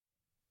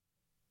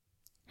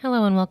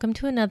Hello and welcome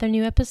to another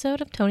new episode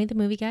of Tony the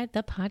Movie Guide,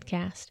 the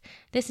podcast.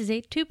 This is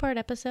a two-part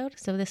episode,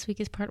 so this week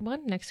is part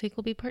one, next week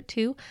will be part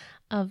two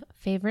of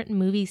favorite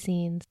movie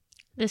scenes.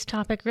 This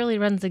topic really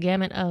runs the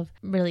gamut of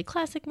really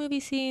classic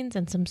movie scenes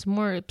and some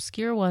more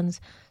obscure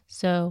ones,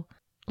 so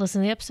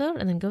listen to the episode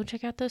and then go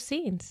check out those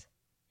scenes.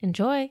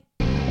 Enjoy!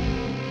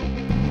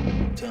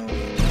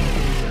 Tony.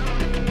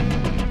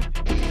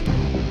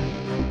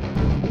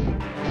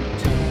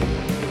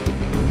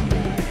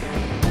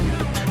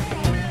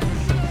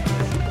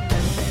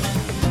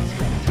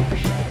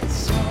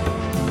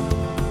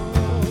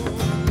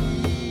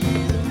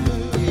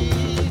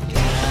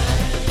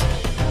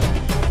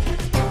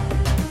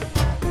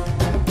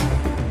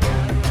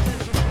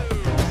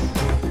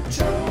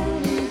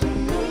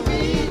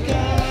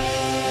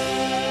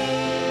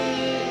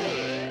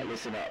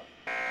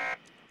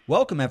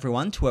 Welcome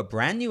everyone to a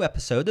brand new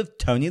episode of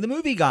Tony the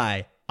Movie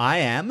Guy. I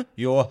am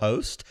your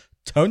host,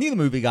 Tony the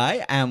Movie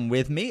Guy, and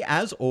with me,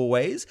 as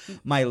always,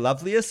 my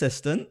lovely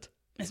assistant...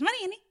 Miss Money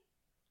Yenny.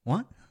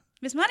 What?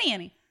 Miss Money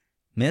Yenny.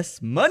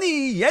 Miss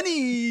Money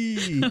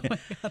Yenny. Oh my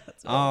God,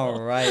 that's All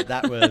right,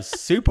 that was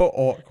super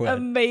awkward.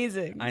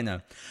 Amazing. I know.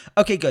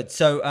 Okay, good.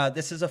 So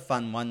this is a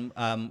fun one.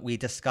 We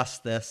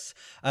discussed this.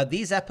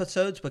 These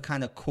episodes were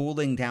kind of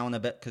cooling down a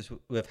bit because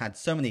we've had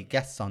so many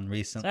guests on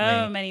recently.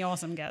 So many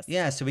awesome guests.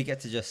 Yeah, so we get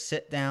to just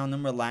sit down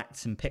and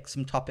relax and pick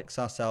some topics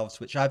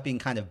ourselves, which I've been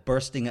kind of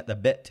bursting at the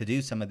bit to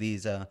do some of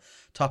these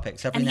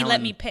topics. And he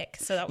let me pick,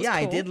 so that was cool. Yeah,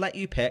 I did let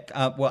you pick.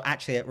 Well,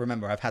 actually,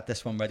 remember, I've had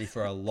this one ready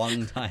for a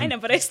long time. I know,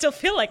 but I still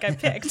feel like I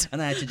picked.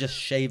 And I had to just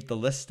shave the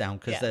list down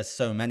because there's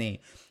so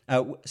many.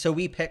 So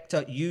we picked,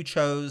 you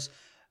chose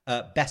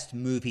best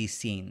movie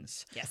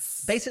scenes.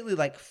 Yes. Basically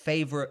like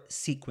favorite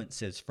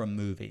sequences from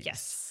movies.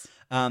 Yes.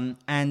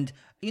 And,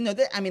 you know,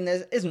 there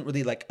isn't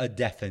really like a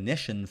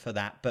definition for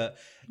that, but,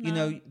 you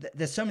know,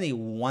 there's so many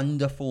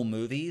wonderful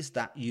movies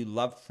that you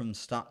love from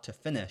start to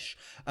finish.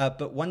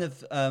 But one of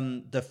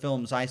the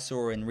films I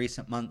saw in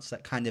recent months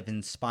that kind of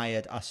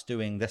inspired us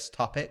doing this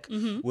topic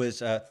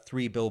was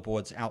 3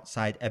 Billboards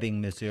Outside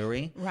Ebbing,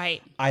 Missouri.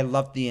 Right. I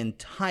loved the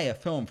entire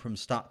film from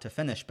start to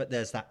finish, but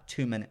there's that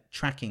 2-minute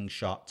tracking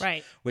shot,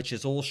 Right. which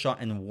is all shot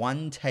in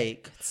one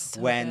take So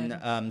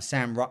when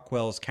Sam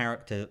Rockwell's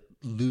character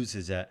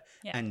loses it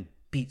Yeah. and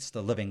beats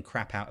the living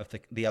crap out of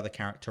the other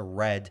character,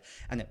 Red,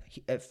 and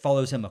it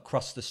follows him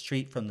across the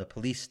street from the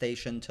police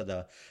station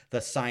to the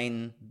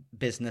sign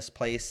business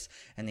place,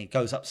 and he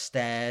goes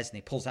upstairs and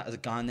he pulls out his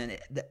gun, and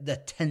the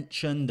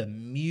tension, the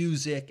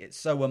music, it's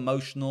so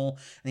emotional,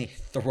 and he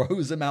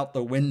throws him out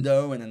the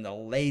window, and then the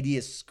lady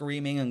is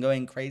screaming and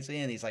going crazy,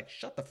 and he's like,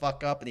 shut the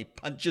fuck up, and he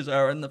punches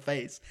her in the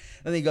face.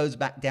 Then he goes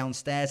back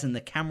downstairs and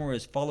the camera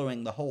is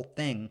following the whole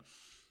thing.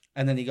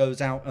 And then he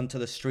goes out onto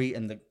the street,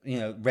 and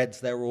Red's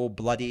there all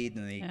bloodied,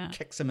 and he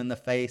kicks him in the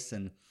face,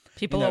 and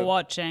People are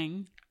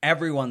watching.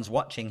 Everyone's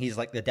watching. He's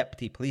like the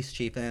deputy police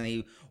chief, and then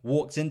he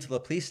walks into the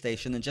police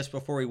station, and just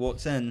before he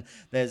walks in,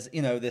 there's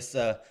this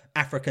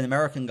African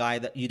American guy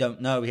that you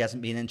don't know. He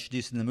hasn't been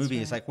introduced in the movie.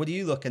 He's like, "What are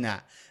you looking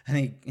at?"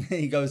 And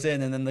he goes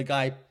in, and then the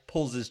guy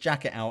pulls his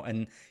jacket out,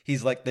 and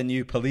he's like the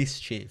new police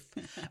chief.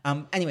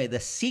 Anyway, the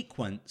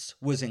sequence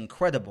was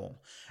incredible.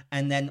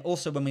 And then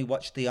also when we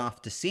watched the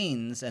after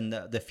scenes and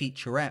the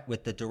featurette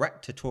with the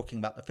director talking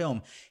about the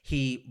film,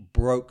 he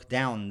broke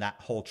down that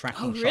whole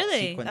tracking shot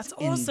sequence That's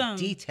awesome. in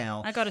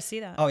detail. I got to see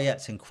that. Oh yeah,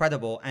 it's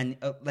incredible. And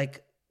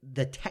like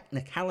the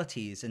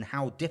technicalities and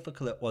how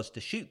difficult it was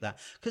to shoot that,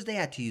 because they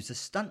had to use a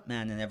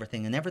stuntman and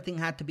everything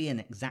had to be in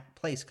exact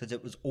place because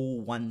it was all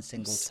one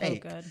single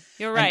take. So good.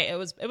 You're right. It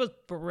was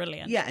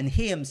brilliant. Yeah, and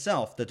he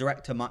himself, the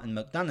director Martin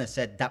McDonagh,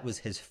 said that was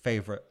his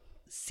favorite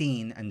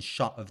scene and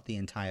shot of the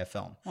entire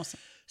film. Awesome.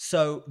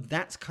 So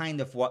that's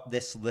kind of what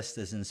this list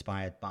is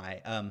inspired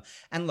by.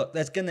 And look,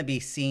 there's going to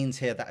be scenes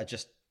here that are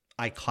just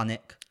iconic.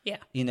 Yeah.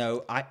 You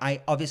know,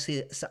 I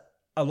obviously,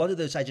 a lot of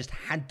those I just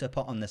had to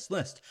put on this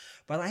list.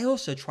 But I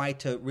also try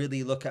to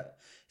really look at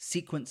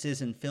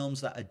sequences in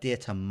films that are dear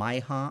to my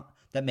heart,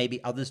 that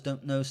maybe others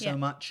don't know so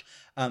much,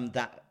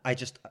 that I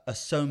just are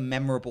so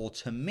memorable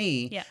to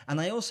me. Yeah. And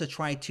I also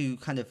try to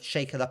kind of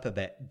shake it up a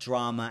bit.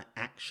 Drama,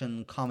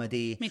 action,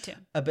 comedy. Me too.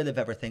 A bit of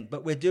everything.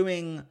 But we're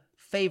doing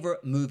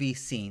favorite movie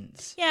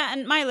scenes. Yeah,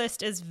 and my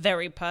list is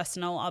very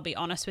personal, I'll be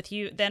honest with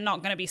you. They're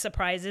not going to be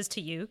surprises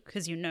to you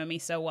because you know me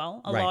so well.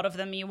 A lot of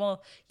them you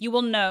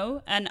will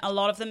know, and a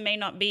lot of them may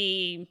not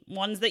be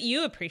ones that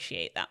you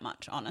appreciate that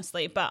much,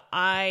 honestly, but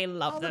I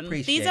love them.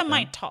 These are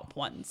my top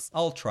ones.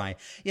 I'll try.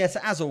 Yes,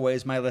 as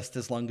always, my list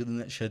is longer than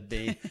it should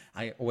be.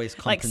 I always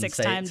compensate. Like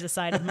 6 times the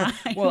size of mine.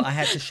 Well, I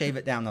had to shave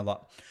it down a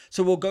lot.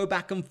 So we'll go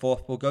back and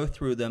forth. We'll go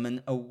through them.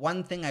 And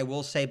one thing I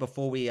will say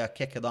before we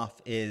kick it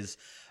off is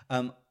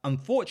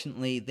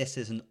unfortunately, this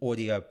is an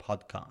audio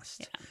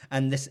podcast,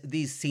 and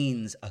these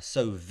scenes are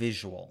so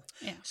visual.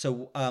 Yeah.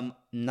 So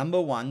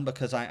number one,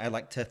 because I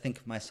like to think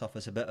of myself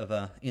as a bit of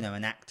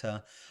an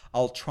actor,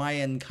 I'll try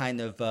and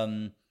kind of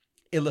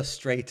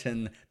illustrate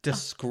and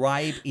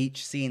describe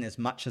each scene as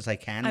much as I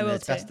can, and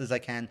as best as I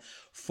can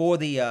for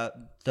the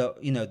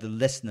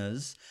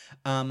listeners.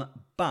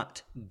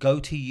 But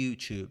go to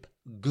YouTube.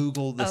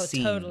 Google the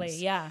scenes. Totally.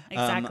 Yeah,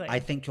 exactly. I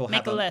think you'll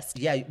Make have a list.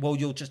 Yeah, well,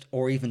 you'll just,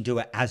 or even do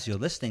it as you're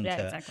listening Yeah,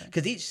 to exactly. it.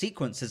 Because each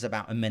sequence is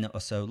about a minute or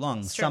so long.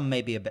 true. Some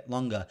may be a bit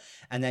longer,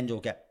 and then you'll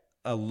get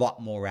a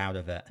lot more out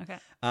of it. Okay.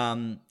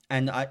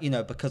 And I,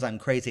 because I'm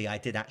crazy, I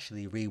did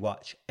actually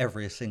rewatch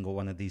every single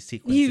one of these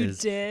sequences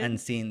did? and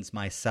scenes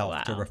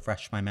myself to Wow.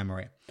 refresh my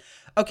memory.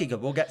 Okay,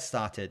 good. We'll get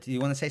started. Do you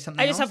want to say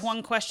something I just else? have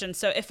one question.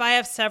 So if I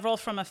have several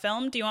from a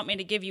film, do you want me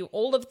to give you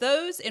all of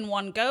those in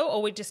one go,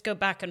 or we just go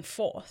back and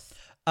forth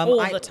all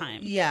the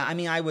time? Yeah, I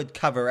mean, I would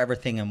cover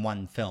everything in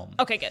one film.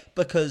 Okay, good.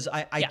 Because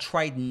I Yeah.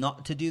 tried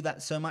not to do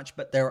that so much,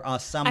 but there are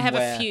some I have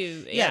where, a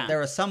few, Yeah, yeah.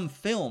 there are some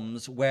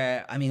films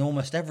where, I mean,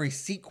 almost every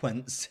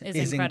sequence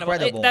is incredible.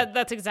 incredible.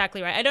 That's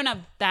exactly right. I don't have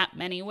that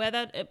many where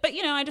that, but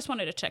I just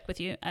wanted to check with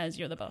you as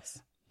you're the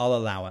boss. I'll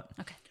allow it.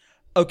 Okay.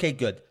 Okay,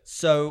 good.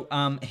 So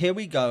here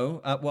we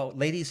go. Well,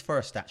 ladies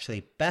first,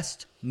 actually.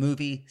 Best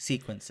movie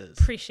sequences.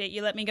 Appreciate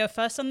you let me go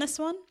first on this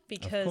one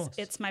because course.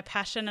 it's my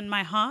passion and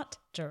my heart.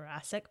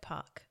 Jurassic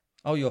Park.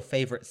 Oh, your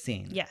favorite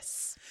scene.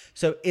 Yes.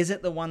 So is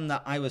it the one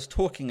that I was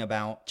talking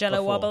about Jello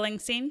before? wobbling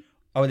scene.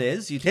 Oh, it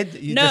is? You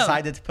No.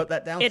 decided to put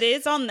that down? It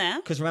is on there.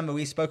 Because remember,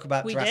 we spoke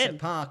about We Jurassic did.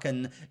 Park,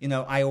 and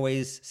I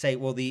always say,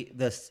 well,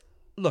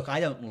 look, I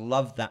don't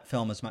love that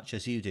film as much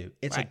as you do.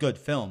 It's a Right. good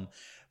film,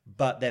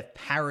 but they've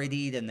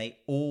parodied and they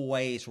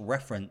always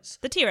reference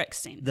The T-Rex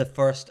scene. the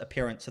first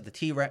appearance of the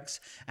T-Rex.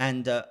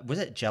 And was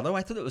it Jello?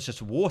 I thought it was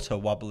just water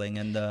wobbling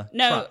in the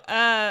No,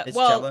 truck. It's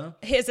well, Jell-O?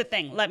 here's the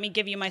thing. Let me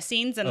give you my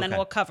scenes and then Okay.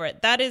 we'll cover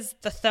it. That is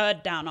the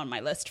third down on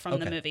my list from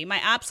the Okay. movie. My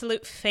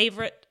absolute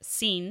favorite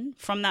scene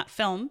from that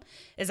film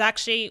is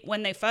actually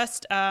when they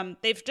first,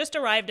 they've just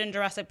arrived in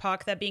Jurassic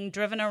Park. They're being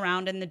driven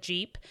around in the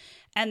Jeep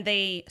and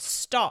they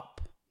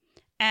stop.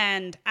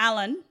 And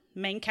Alan,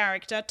 main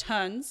character,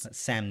 turns. That's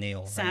Sam Neill.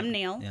 right? Sam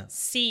Neill Yeah.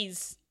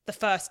 sees the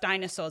first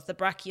dinosaurs, the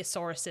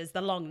Brachiosauruses, the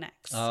long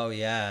necks. Oh,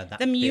 yeah. That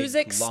The big,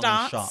 music long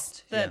starts.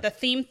 shot. The Yeah. the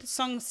theme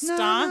song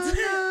starts.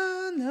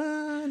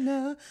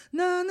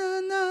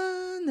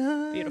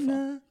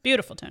 Beautiful.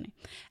 Beautiful, Tony.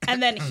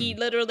 And then he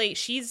literally,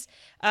 she's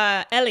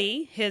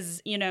Ellie,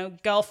 his,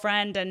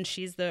 girlfriend, and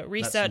she's the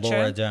researcher. That's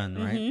Laura Dern,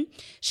 right? Mhm.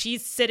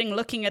 She's sitting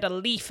looking at a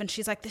leaf and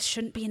she's like, this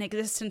shouldn't be in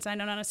existence. I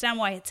don't understand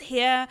why it's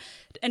here.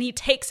 And he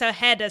takes her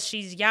head as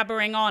she's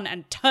yabbering on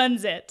and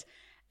turns it.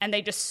 And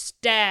they just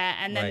stare.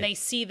 And then Right. they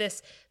see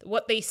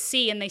what they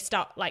see, and they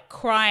start like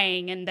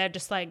crying. And they're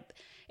just like,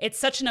 it's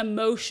such an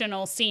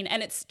emotional scene.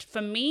 And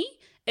for me,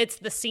 it's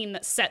the scene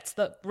that sets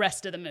the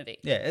rest of the movie.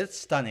 Yeah, it's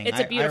stunning. It's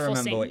a beautiful I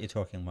remember scene. what you're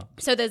talking about.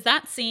 So there's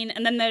that scene,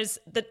 and then there's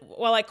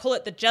I call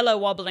it the Jello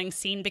wobbling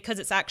scene because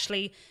it's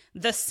actually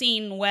the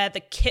scene where the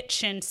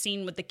kitchen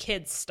scene with the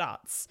kids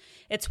starts.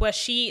 It's where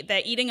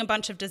they're eating a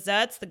bunch of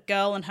desserts, the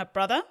girl and her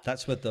brother.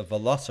 That's with the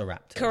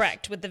Velociraptors.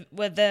 Correct. With the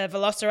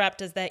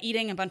Velociraptors, they're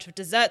eating a bunch of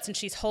desserts, and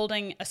she's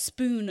holding a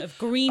spoon of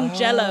green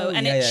Jello,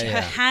 and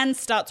her hand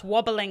starts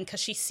wobbling because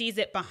she sees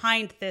it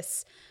behind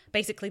this,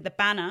 basically the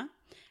banner.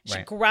 She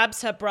Right.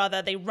 grabs her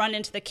brother, they run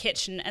into the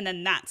kitchen, and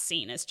then that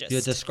scene is just You're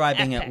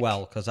describing epic. it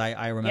well, because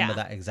I remember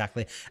Yeah. that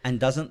exactly.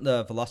 And doesn't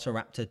the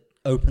Velociraptor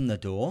open the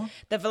door?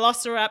 The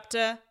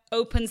Velociraptor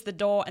opens the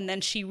door, and then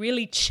she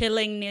really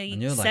chillingly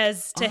And you're like,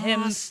 says to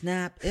him,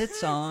 snap,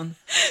 it's on.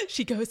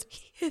 she goes,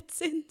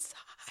 it's inside.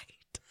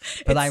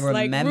 But I It's,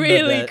 like, remember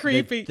really the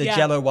creepy. the Yeah.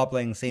 Jello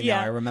wobbling scene. Yeah.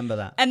 Now. I remember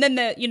that. And then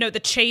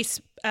the chase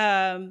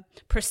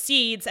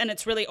proceeds, and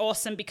it's really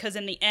awesome because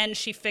in the end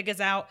she figures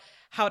out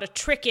how to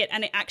trick it,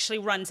 and it actually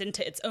runs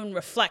into its own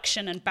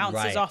reflection and bounces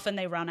Right. off, and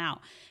they run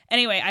out.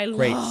 Anyway, I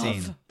Great love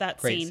scene. that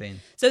Great scene.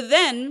 scene. So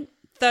then,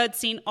 third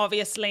scene,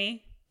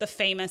 obviously, the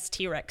famous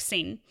T-Rex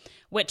scene,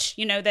 which,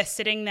 they're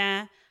sitting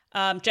there.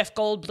 Jeff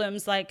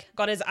Goldblum's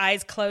got his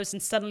eyes closed,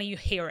 and suddenly you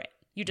hear it.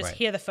 You just Right.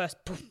 hear the first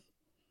boom,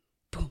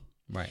 boom.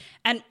 Right.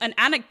 And an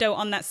anecdote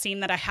on that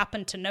scene that I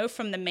happen to know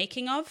from the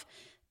making of,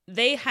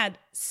 they had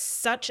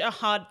such a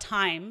hard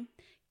time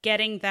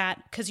getting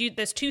that, because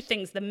there's two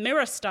things. The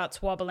mirror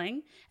starts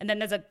wobbling, and then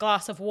there's a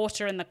glass of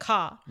water in the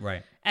car.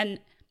 Right. And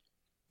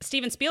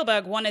Steven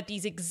Spielberg wanted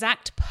these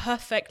exact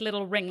perfect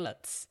little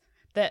ringlets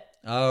that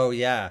Oh,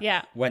 yeah.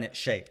 Yeah. When it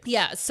shakes.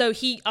 yeah, so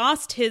he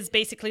asked his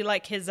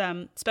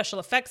special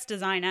effects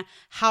designer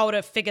how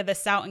to figure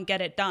this out and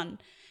get it done.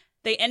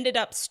 They ended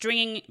up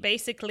stringing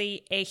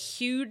basically a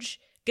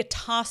huge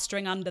guitar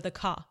string under the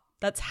car.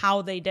 That's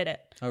how they did it.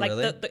 Oh, like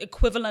really? the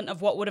equivalent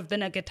of what would have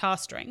been a guitar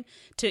string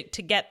to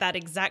get that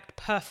exact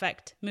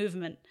perfect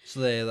movement.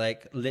 So they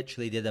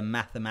literally did a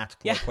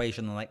mathematical Yeah.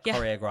 equation and Yeah.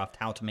 choreographed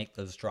how to make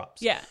those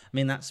drops. Yeah. I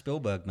mean, that's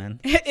Spielberg, man.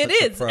 It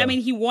Such a is. pro. I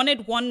mean, he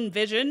wanted one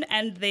vision,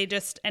 and they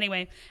just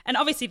anyway. And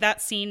obviously,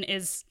 that scene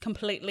is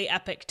completely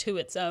epic to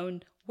its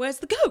own. Where's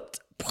the goat?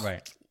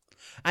 Right.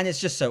 And it's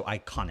just so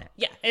iconic.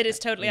 Yeah, it is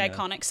totally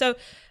iconic. So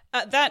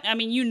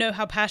you know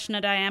how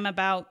passionate I am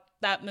about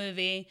that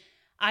movie.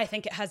 I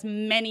think it has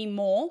many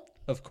more.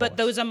 Of course. But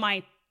those are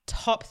my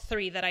top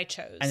 3 that I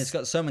chose. And it's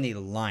got so many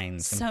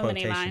lines and So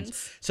many quotations.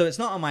 lines. So it's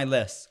not on my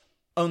list,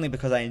 only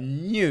because I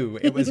knew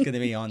it was going to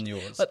be on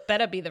yours. But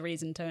better be the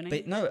reason, Tony.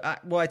 But no,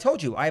 I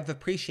told you, I've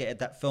appreciated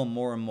that film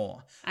more and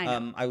more. I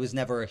know. I was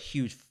never a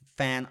huge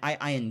fan.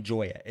 I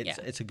enjoy it.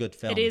 It's a good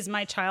film. It is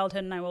my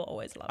childhood, and I will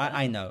always love it.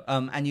 I know.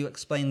 And you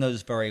explained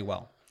those very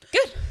well.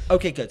 Good.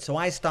 Okay, good. So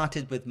I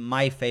started with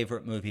my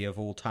favorite movie of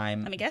all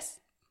time. Let me guess.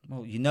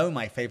 Well, you know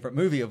my favorite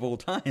movie of all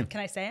time. Can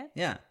I say it?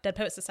 Yeah. Dead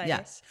Poets Society.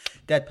 Yes.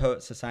 Dead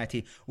Poets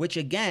Society, which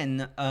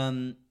again,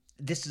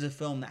 this is a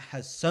film that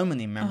has so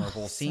many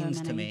memorable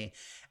scenes to me.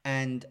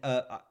 And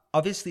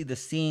obviously the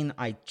scene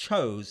I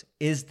chose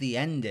is the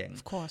ending.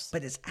 Of course.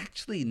 But it's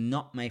actually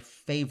not my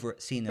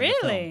favorite scene in Really?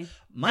 the film.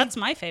 That's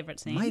my favorite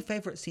scene. My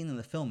favorite scene in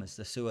the film is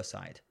the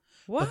suicide.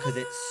 What? Because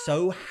it's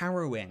so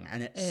harrowing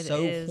and it's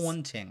so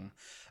haunting.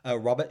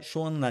 Robert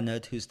Sean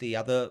Leonard, who's the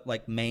other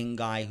like main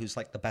guy, who's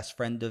like the best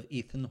friend of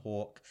Ethan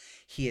Hawke,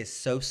 he is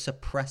so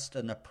suppressed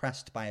and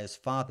oppressed by his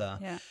father,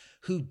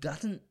 who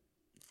doesn't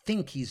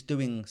think he's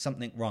doing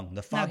something wrong.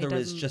 The father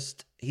is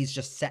he's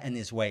just set in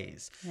his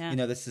ways. You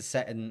know, this is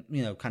set in,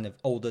 you know, kind of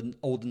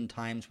olden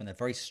times when they're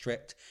very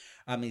strict.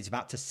 He's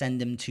about to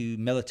send him to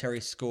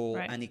military school,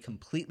 and he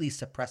completely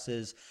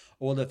suppresses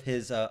all of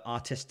his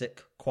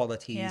artistic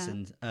qualities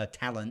and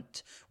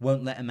talent,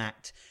 won't let him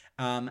act.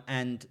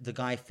 And the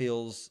guy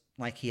feels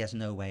like he has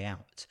no way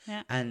out.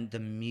 And the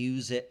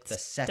music, the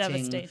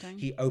setting,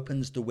 he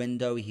opens the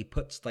window, he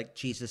puts like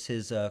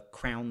Jesus's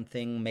crown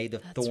thing made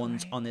of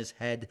thorns on his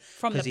head.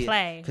 From the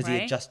play, because he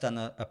had just done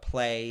a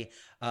play.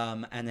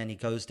 And then he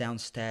goes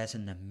downstairs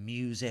and the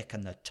music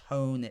and the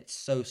tone, it's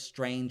so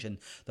strange. And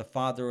the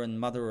father and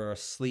mother are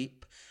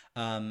asleep.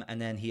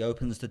 And then he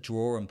opens the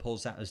drawer and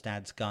pulls out his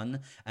dad's gun.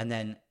 And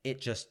then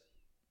it just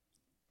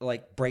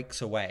like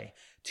breaks away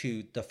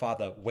to the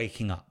father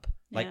waking up,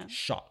 like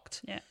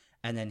shocked.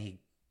 And then he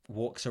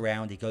walks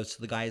around, he goes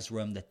to the guy's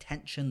room, the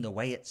tension, the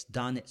way it's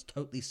done, it's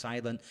totally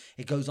silent.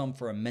 It goes on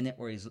for a minute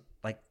where he's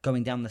like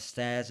going down the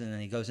stairs, and then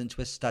he goes into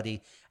his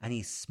study and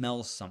he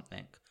smells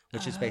something,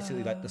 which is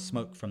basically like the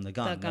smoke from the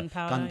gun,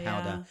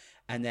 gunpowder.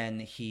 And then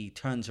he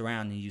turns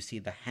around and you see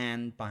the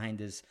hand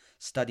behind his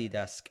study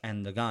desk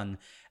and the gun.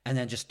 And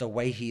then just the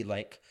way he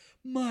like,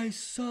 my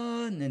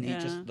son, and he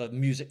just, the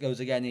music goes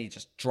again and he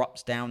just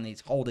drops down and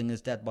he's holding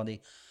his dead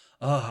body.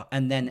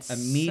 And then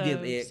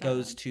immediately it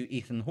goes to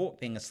Ethan Hawke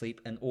being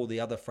asleep, and all the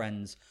other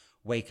friends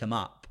wake him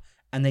up,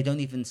 and they don't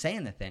even say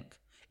anything.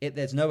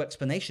 There's no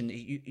explanation.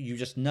 You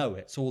just know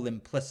it's all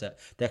implicit.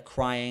 They're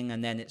crying,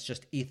 and then it's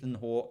just Ethan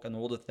Hawke and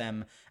all of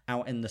them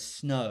out in the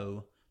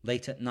snow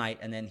late at night,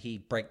 and then he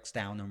breaks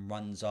down and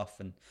runs off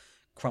and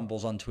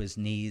crumbles onto his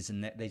knees,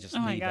 and they just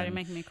leave him. Oh my God, you're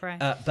making me cry.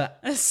 But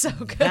it's so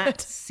good.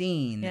 That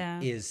scene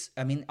is,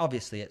 I mean,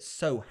 obviously it's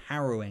so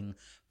harrowing,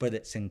 but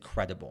it's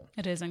incredible.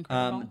 It is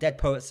incredible. Dead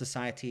Poets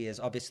Society is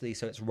obviously,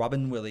 so it's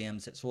Robin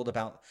Williams. It's all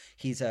about,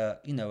 he's a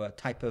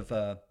type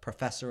of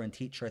professor and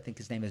teacher. I think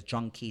his name is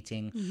John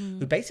Keating,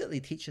 who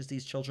basically teaches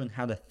these children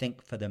how to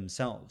think for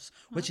themselves,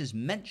 which is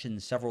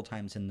mentioned several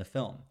times in the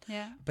film.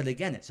 But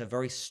again, it's a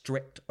very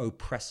strict,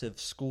 oppressive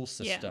school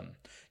system.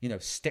 You know,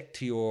 stick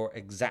to your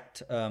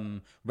exact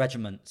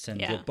regiments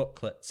and your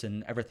booklets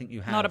and everything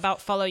you have. Not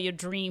about follow your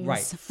dreams.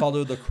 Right,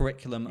 follow the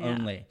curriculum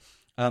only.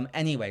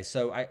 Anyway,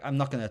 so I'm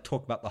not going to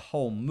talk about the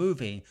whole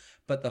movie,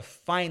 but the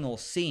final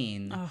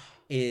scene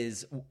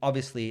is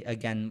obviously,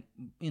 again,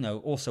 you know,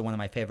 also one of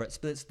my favorites,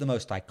 but it's the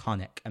most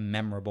iconic and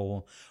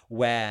memorable,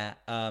 where,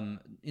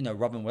 you know,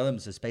 Robin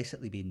Williams has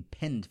basically been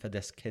pinned for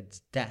this kid's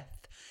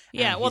death.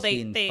 Yeah, well,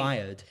 he's been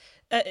fired.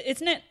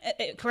 Isn't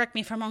it, correct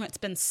me if I'm wrong, it's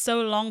been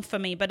so long for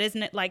me, but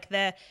isn't it like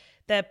they're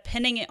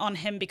pinning it on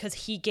him because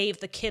he gave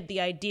the kid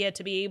the idea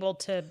to be able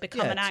to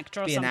become an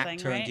actor or something, an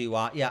actor right? and do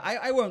art. Yeah,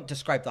 I won't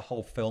describe the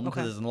whole film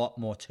because there's a lot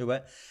more to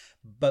it.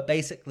 But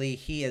basically,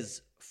 he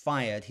is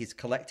fired. He's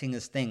collecting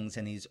his things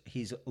and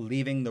he's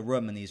leaving the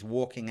room and he's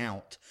walking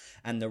out.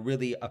 And the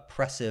really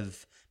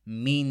oppressive,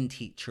 mean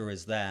teacher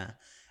is there.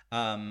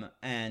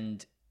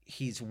 And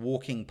he's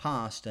walking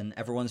past and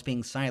everyone's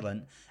being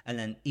silent. And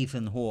then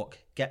Ethan Hawke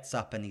gets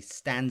up and he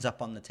stands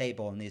up on the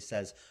table and he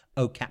says,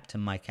 "Oh,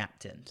 Captain, my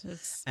captain."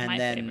 And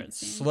then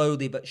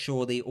slowly but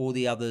surely all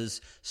the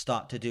others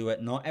start to do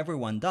it. Not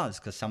everyone does,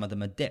 because some of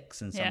them are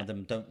dicks and some of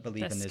them don't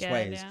believe in his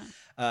ways.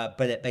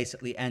 But it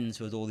basically ends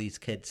with all these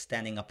kids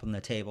standing up on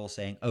the table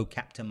saying, "Oh,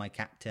 Captain, my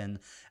captain."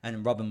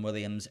 And Robin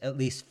Williams at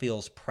least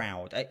feels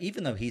proud,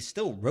 even though he's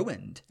still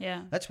ruined.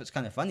 That's what's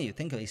kind of funny. You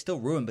think of it, he's still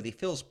ruined, but he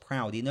feels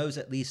proud. He knows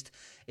at least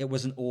it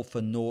wasn't all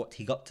for naught.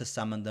 He got to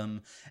summon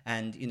them.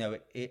 And, you know,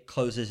 it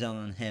closes in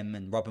on him.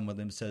 And Robin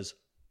Williams says,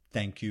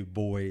 "Thank you,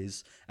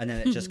 boys." And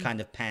then it just kind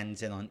of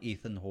pans in on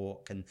Ethan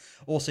Hawke. And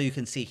also you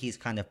can see he's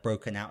kind of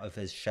broken out of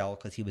his shell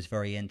because he was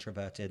very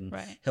introverted and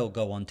he'll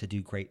go on to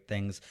do great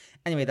things.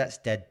 Anyway, that's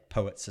Dead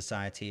Poets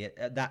Society.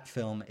 That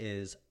film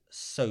is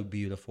so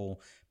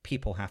beautiful.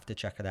 People have to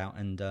check it out.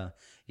 And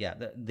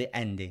the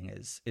ending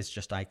is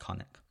just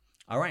iconic.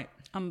 All right.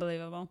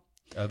 Unbelievable.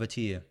 Over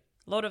to you.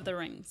 Lord of the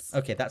Rings.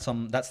 Okay, that's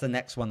the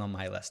next one on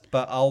my list.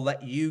 But I'll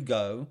let you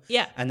go.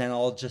 Yeah. And then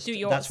I'll just Do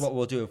yours. that's what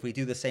we'll do. If we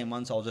do the same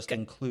ones, I'll just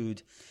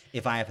include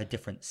if I have a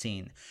different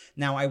scene.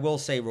 Now, I will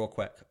say real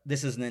quick,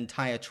 this is an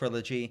entire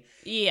trilogy.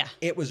 Yeah.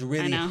 It was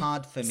really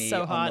hard for me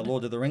So on hard. the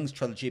Lord of the Rings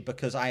trilogy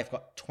because I have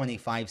got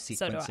 25 So do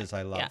sequences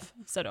I love. Yeah,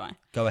 so do I.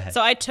 Go ahead.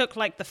 So I took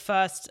like the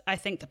first, I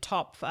think the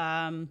top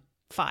 5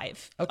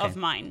 Okay. of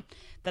mine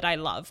that I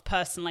love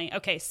personally.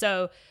 Okay,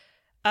 so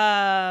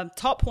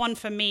top one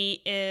for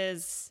me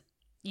is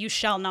You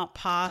Shall Not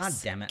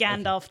Pass. God damn it.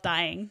 Gandalf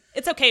dying.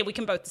 It's okay, we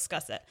can both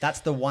discuss it. That's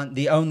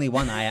the only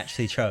one I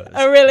actually chose.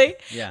 Oh, really?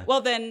 Yeah.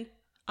 Well, then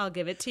I'll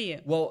give it to you.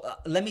 Well,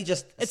 let me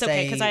just It's say,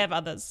 okay, because I have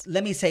others.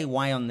 Let me say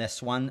why on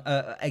this one.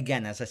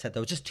 Again, as I said,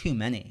 there were just too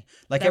many.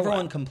 Like, There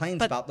everyone were. complains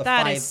But about the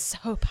that 5... is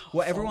so powerful.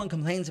 Well, everyone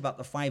complains about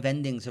the 5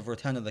 endings of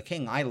Return of the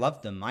King. I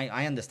loved them.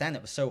 I understand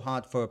it was so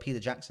hard for Peter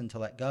Jackson to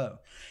let go.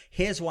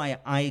 Here's why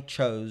I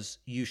chose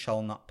You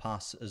Shall Not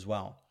Pass as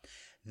well.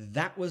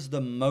 That was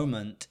the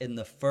moment in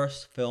the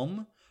first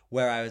film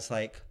where I was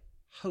like,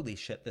 holy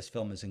shit, this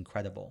film is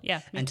incredible. Yeah,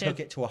 me and too. took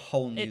it to a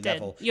whole new It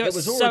level. did. You're it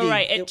was so already,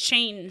 right. It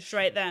changed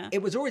right there.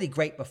 It was already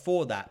great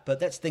before that, but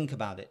let's think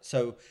about it.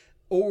 So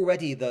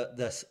already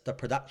the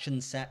production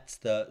sets,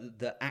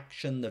 the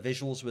action, the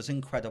visuals was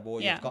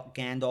incredible. Yeah. You've got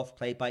Gandalf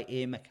played by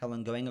Ian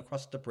McKellen going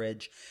across the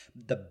bridge.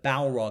 The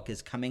Balrog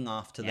is coming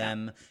after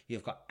them.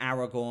 You've got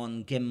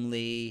Aragorn,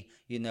 Gimli,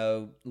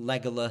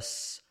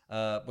 Legolas,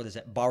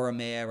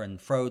 Boromir and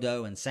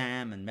Frodo and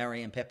Sam and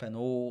Merry and Pippin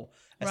all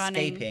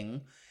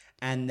escaping.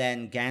 And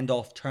then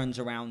Gandalf turns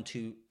around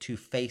to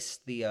face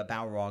the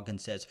Balrog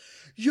and says,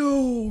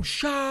 "You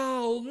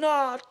shall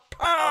not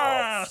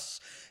pass."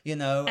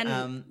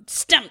 And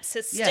stamps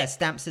his stick. Yeah,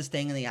 stamps his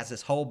thing, and he has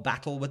this whole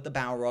battle with the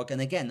Balrog. And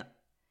again,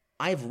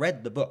 I've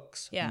read the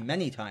books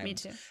many times. Me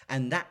too.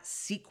 And that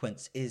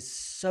sequence is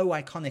so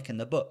iconic in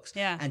the books.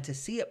 Yeah. And to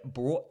see it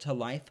brought to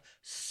life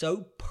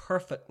so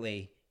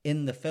perfectly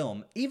in the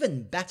film,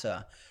 even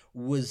better,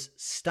 was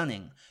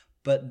stunning.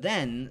 But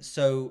then,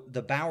 so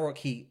the Balrog,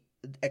 he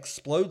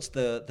explodes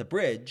the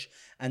bridge,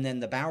 and then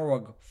the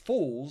Balrog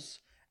falls,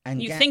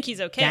 and You think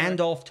he's okay.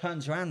 Gandalf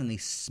turns around and he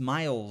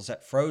smiles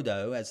at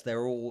Frodo as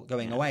they're all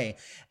going away,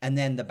 and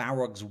then the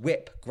Balrog's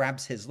whip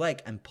grabs his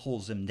leg and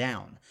pulls him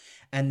down,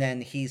 and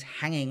then he's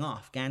hanging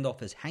off.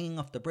 Gandalf is hanging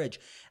off the bridge,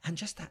 and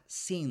just that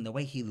scene, the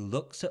way he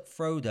looks at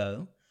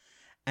Frodo,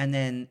 and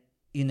then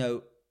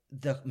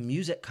the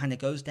music kind of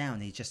goes down.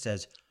 And he just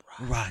says,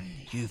 "Run,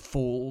 you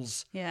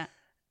fools." Yeah.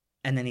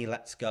 And then he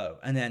lets go.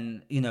 And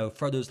then,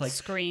 Frodo's like,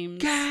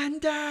 Screams.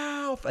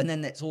 "Gandalf!" And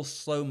then it's all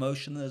slow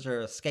motion as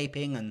they're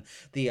escaping, and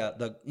the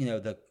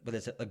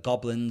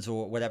goblins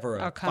or whatever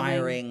are coming.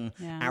 firing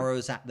Yeah.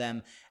 arrows at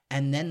them.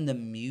 And then the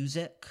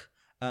music,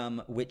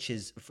 which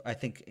is, I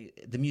think,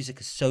 the music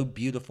is so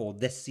beautiful.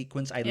 This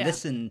sequence, I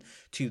listened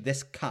to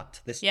this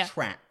cut, this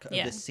track of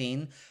this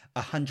scene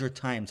 100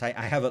 times. I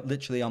have it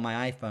literally on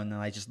my iPhone, and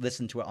I just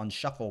listen to it on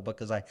shuffle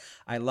because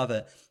I love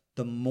it.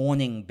 The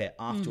morning bit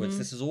afterwards.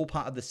 This is all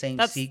part of the same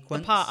That's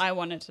sequence. the part I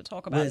wanted to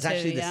talk about. Well, it's too,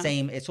 actually the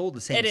same. It's all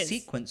the same It is.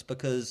 sequence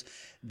because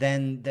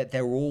then that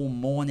they're all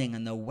mourning,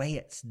 and the way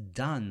it's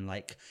done,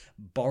 like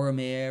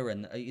Boromir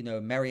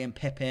and Merry and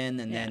Pippin,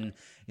 and then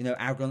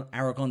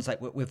Aragorn's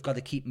like, we've got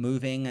to keep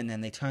moving, and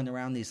then they turn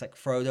around. He's like,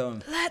 Frodo,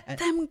 and Let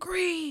them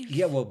grieve.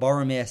 yeah, well,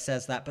 Boromir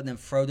says that, but then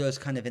Frodo's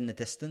kind of in the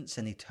distance,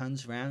 and he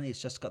turns around. And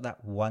he's just got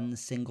that one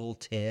single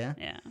tear,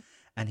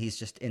 and he's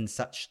just in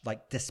such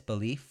like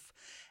disbelief.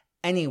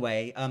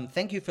 Anyway,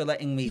 thank you for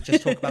letting me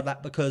just talk about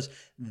that, because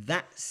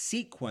that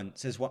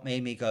sequence is what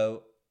made me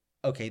go,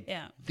 okay,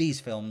 these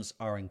films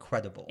are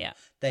incredible. Yeah,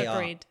 they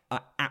agreed.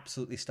 are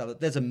absolutely stellar.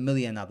 There's a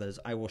million others.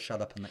 I will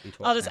shut up and let you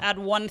talk. I'll just now. add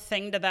one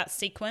thing to that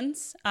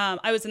sequence.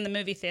 I was in the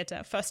movie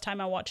theater, first time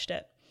I watched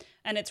it.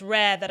 And it's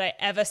rare that I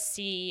ever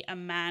see a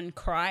man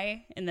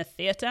cry in the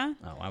theater.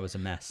 Oh, I was a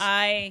mess.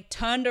 I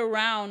turned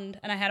around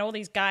and I had all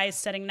these guys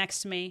sitting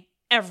next to me.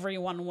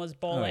 Everyone was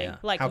bawling,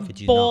 How could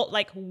you not?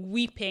 like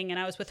weeping. And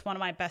I was with one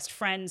of my best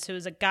friends who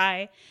was a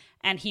guy,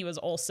 and he was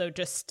also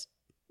just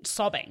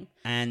sobbing.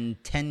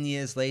 And 10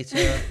 years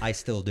later, I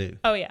still do.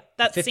 Oh yeah,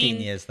 that 15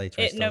 scene. years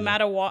later, I still no do.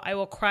 matter what, I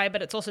will cry.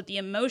 But it's also the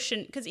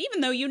emotion, because even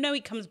though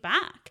he comes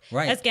back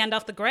as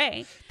Gandalf the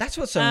Grey, That's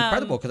what's so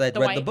incredible, because I'd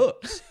read the White.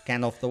 books.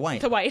 Gandalf the White.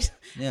 the White.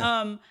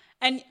 Yeah.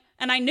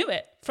 And I knew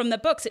it from the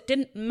books. It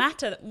didn't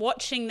matter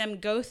watching them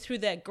go through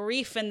their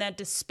grief and their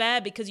despair,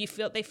 because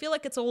they feel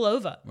like it's all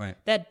over. Right.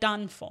 They're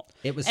done for.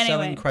 It was so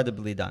Anyway,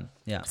 incredibly done.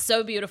 Yeah.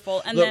 so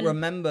beautiful. And Look, then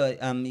remember,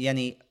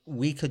 Yenny,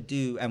 we could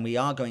do, and we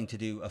are going to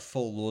do, a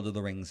full Lord of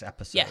the Rings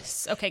episode.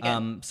 yes, okay,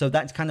 good. So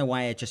that's kind of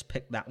why I just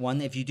picked that one.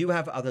 If you do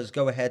have others,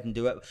 go ahead and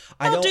do it.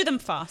 I'll do them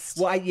fast.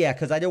 Well,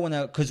 because I don't want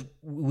to, because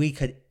we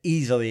could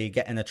easily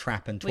get in a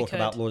trap and talk could.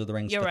 about Lord of the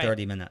Rings You're for right.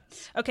 30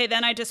 minutes. Okay,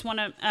 then I just want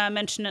to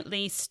mention at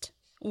least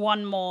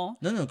one more.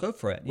 No, go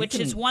for it. Which you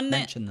can is one that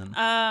mention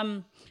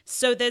them.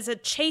 So there's a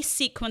chase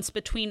sequence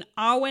between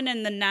Arwen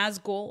and the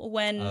Nazgul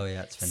when Oh,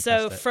 yeah, it's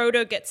so fantastic.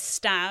 Frodo gets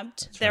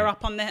stabbed. They're right.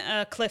 up on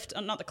the cliff,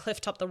 not the cliff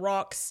top, the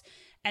rocks,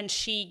 and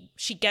she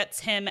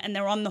gets him, and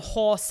they're on the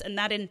horse, and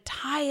that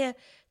entire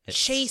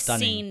chase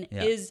stunning. scene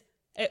is,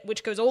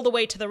 which goes all the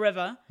way to the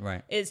river,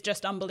 Right. is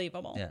just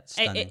unbelievable. Yeah, it's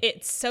stunning.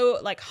 It's so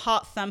like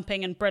heart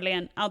thumping and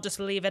brilliant. I'll just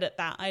leave it at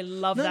that. I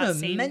love that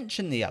scene.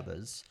 Mention the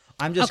others.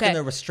 I'm just Okay. going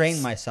to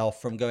restrain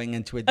myself from going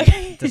into a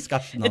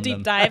discussion A on deep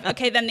them. dive.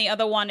 Okay, then the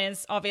other one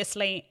is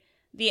obviously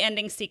the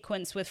ending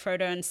sequence with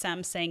Frodo and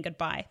Sam saying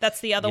goodbye. That's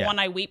the other Yeah. one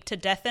I weep to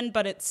death in,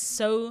 but it's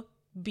so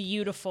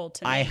beautiful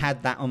to me. I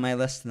had that on my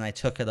list and I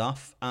took it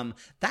off.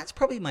 That's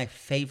probably my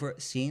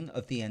favorite scene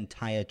of the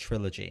entire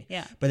trilogy.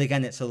 Yeah. But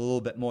again, it's a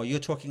little bit more. You're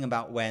talking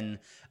about when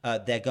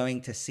they're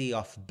going to see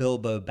off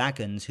Bilbo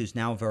Baggins, who's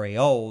now very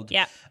old.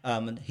 Yeah.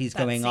 He's That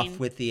going scene. off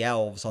with the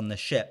elves on the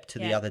ship to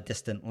the Yeah. other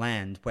distant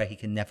land where he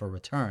can never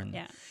return.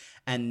 Yeah.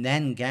 And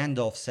then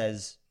Gandalf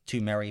says to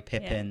Merry,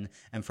 Pippin,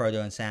 and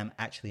Frodo and Sam,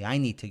 actually, I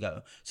need to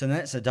go. So then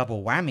it's a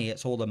double whammy.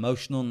 It's all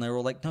emotional, and they're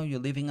all like, no, you're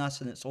leaving us,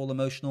 and it's all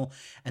emotional.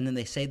 And then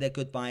they say their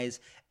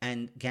goodbyes,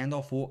 and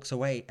Gandalf walks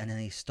away, and then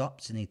he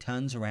stops, and he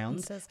turns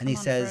around, and he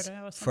says,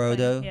 Frodo, or something.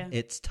 Frodo, Yeah.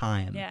 it's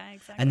time. Yeah,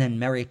 exactly. And then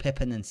Merry,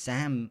 Pippin, and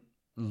Sam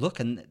look,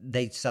 and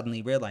they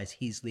suddenly realize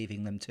he's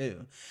leaving them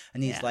too.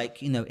 And he's Yeah.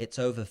 like, it's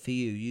over for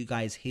you. You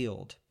guys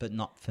healed, but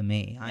not for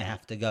me. I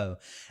have to go.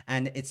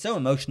 And it's so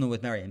emotional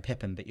with Merry and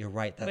Pippin, but you're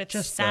right. That With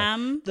just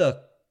Sam?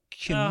 the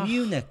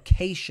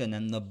communication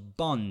and the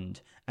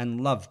bond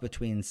and love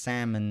between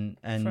Sam and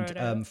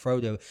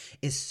Frodo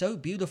is so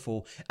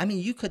beautiful. I mean,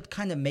 you could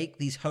kind of make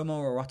these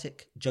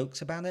homoerotic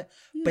jokes about it,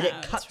 but it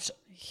No, cuts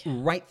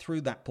right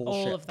through that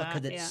bullshit of that,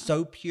 because it's yeah.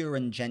 so pure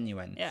and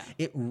genuine. Yeah.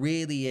 It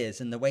really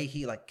is. And the way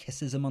he like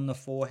kisses him on the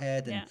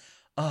forehead and Yeah.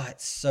 oh,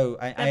 it's so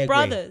I They're agree.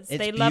 brothers. It's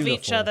they love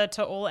each beautiful. other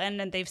to all end,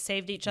 and they've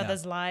saved each Yeah.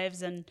 other's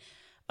lives. And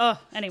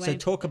anyway. So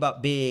talk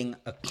about being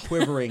a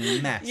quivering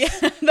mess.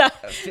 That-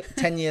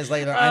 10 years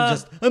later,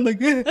 I'm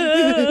like,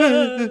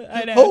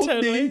 I know, hold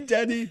totally. me,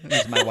 Daddy.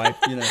 This is my wife,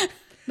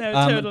 No,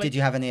 totally. Did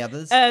you have any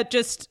others?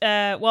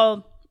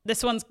 Well,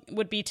 this one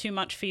would be too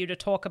much for you to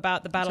talk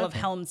about. The Battle of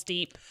Helm's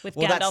Deep with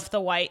Well, that's- Gandalf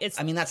the White. It's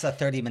I mean, that's a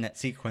 30-minute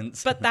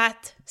sequence. But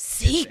that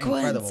sequence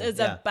incredible, is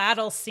yeah. a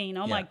battle scene.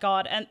 Oh my Yeah.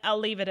 God. And I'll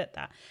leave it at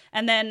that.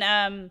 And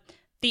then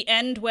the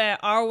end where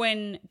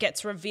Arwen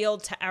gets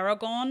revealed to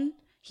Aragorn,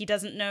 he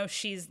doesn't know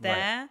she's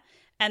there.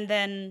 And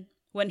then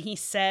when he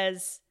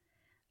says,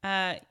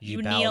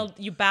 you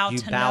bow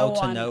to no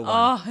one.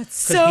 Oh,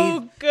 it's 'Cause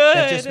so good.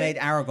 They've just made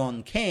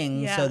Aragorn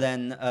king, Yeah. so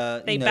then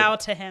They bow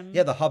to him.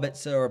 Yeah, the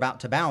hobbits are about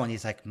to bow, and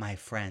he's like, "My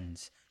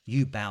friends,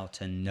 you bow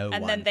to no one."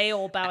 And then they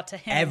all bow to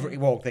him.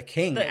 The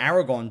king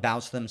Aragorn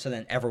bows to them, so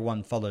then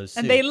everyone follows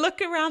suit. And they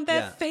look around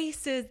their Yeah.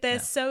 faces. They're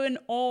so in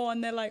awe,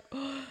 and they're like,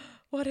 oh,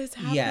 what is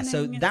happening? Yeah,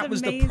 so It's that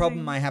was the amazing.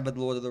 problem I had with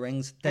Lord of the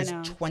Rings. There's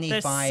know.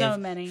 25, There's so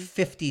many.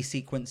 50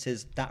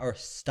 sequences that are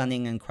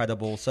stunning,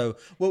 incredible. So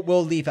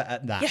we'll leave it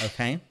at that,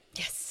 okay?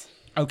 Yes.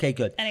 Okay,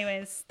 good.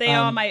 Anyways, they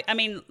are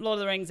Lord of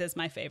the Rings is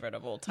my favorite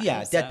of all time.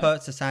 Yeah, so. Dead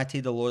Poet Society,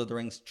 the Lord of the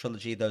Rings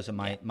trilogy, those are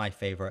my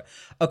favorite.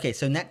 Okay,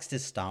 so next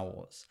is Star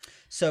Wars.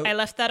 So I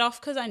left that off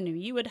because I knew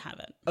you would have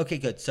it. okay,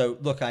 good. So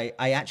look, I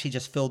actually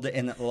just filled it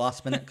in at the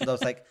last minute because I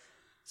was like,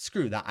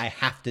 screw that, I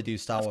have to do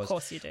Star Wars. Of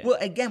course you do. Well,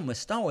 again, with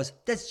Star Wars,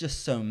 there's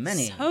just so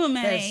many. So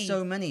many. There's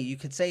so many. You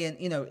could say,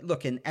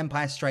 look, in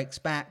Empire Strikes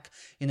Back,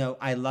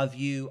 I Love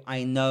You,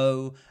 I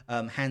Know,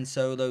 Han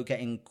Solo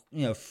getting,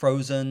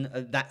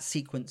 frozen. That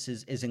sequence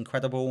is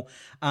incredible.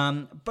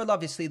 But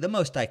obviously the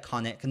most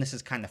iconic, and this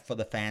is kind of for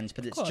the fans,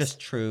 but it's just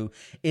true,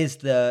 is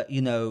the,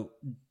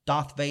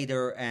 Darth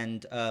Vader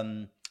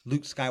and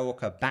Luke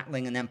Skywalker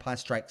battling in Empire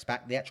Strikes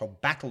Back. The actual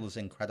battle is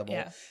incredible.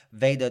 Yeah.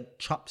 Vader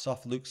chops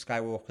off Luke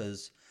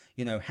Skywalker's,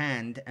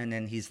 hand, and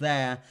then he's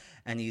there,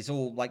 and he's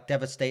all like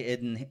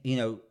devastated, and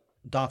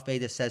Darth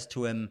Vader says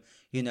to him,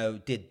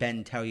 did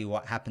Ben tell you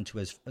what happened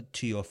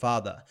to your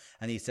father?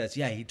 And he says,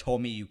 yeah, he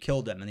told me you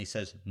killed him. And he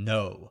says,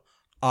 no,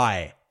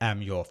 I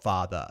am your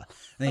father.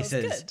 And he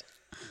says, good.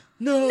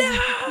 No,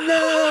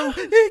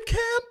 it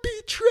can't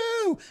be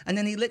true. And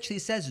then he literally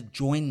says,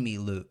 join me,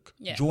 Luke.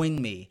 Yeah.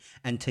 Join me,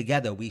 and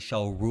together we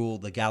shall rule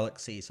the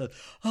galaxy. So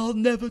I'll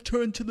never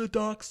turn to the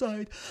dark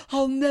side.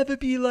 I'll never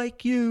be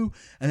like you.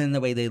 And then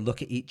the way they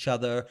look at each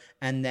other,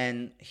 and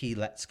then he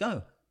lets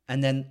go.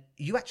 And then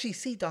you actually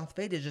see Darth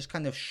Vader just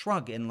kind of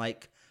shrug in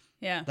like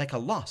a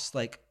loss.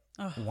 Like,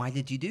 why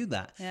did you do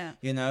that? Yeah.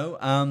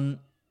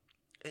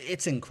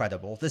 It's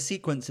incredible. The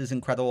sequence is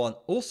incredible. And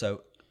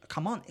also,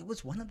 come on, it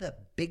was one of the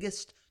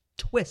biggest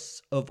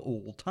twists of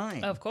all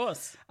time. Of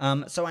course.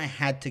 So I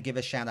had to give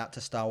a shout out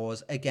to Star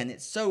Wars. Again,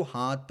 it's so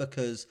hard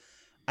because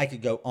I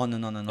could go on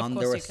and on and on.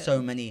 course There are you could.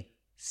 so many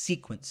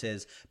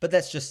sequences. But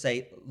let's just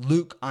say,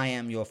 Luke, I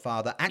am your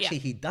father. Actually,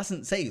 he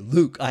doesn't say,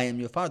 Luke, I am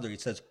your father. He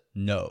says,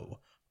 no,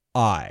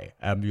 I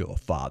am your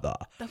father.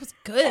 That was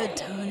good,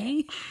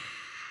 Tony.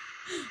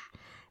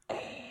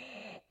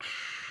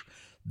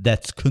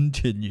 Let's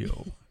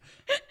continue.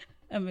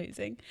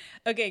 Amazing.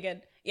 Okay,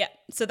 good. Yeah,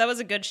 so that was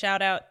a good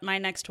shout out. My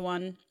next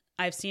one,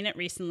 I've seen it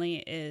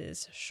recently,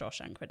 is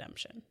Shawshank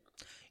Redemption.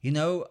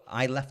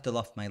 I left it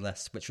off my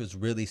list, which was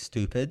really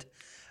stupid.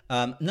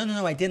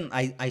 No, I didn't.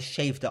 I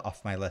shaved it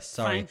off my list.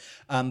 Sorry.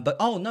 But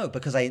no,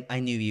 because I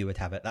knew you would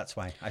have it. That's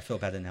why I feel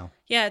better now.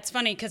 Yeah, it's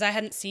funny because I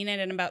hadn't seen it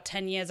in about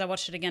 10 years. I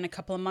watched it again a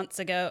couple of months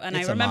ago, and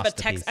It's I a remember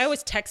masterpiece. I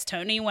always text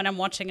Tony when I'm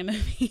watching a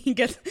movie.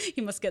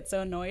 He must get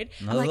so annoyed.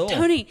 Not I'm at like, all.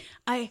 Tony,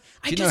 I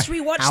Do you just know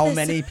rewatched how this.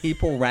 many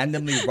people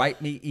randomly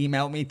write me,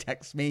 email me,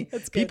 text me?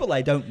 People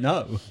I don't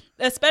know.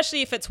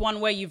 Especially if it's one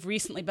where you've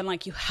recently been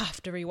like, you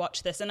have to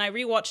rewatch this. And I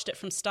rewatched it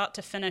from start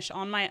to finish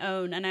on my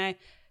own, and I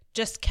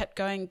just kept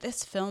going,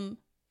 this film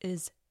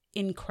is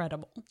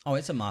incredible. Oh,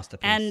 it's a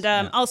masterpiece. And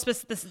I'll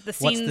specify the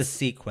scenes. What's the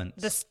sequence?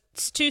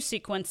 The two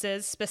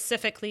sequences,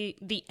 specifically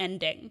the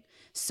ending.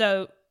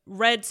 So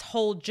Red's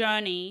whole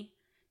journey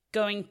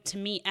going to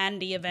meet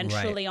Andy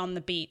eventually on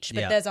the beach.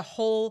 But there's a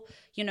whole,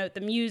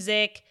 the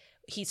music,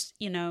 he's,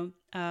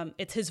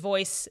 it's his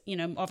voice,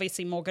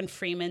 obviously Morgan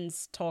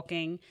Freeman's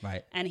talking.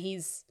 Right. And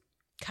he's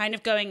kind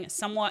of going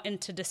somewhat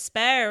into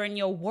despair, and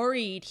you're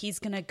worried he's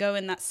going to go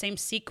in that same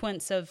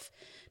sequence of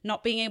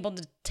not being able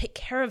to take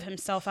care of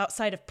himself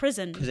outside of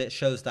prison. Because it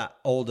shows that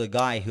older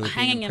guy who had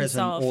been Hanging in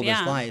prison himself, all yeah.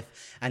 his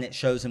life, and it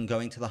shows him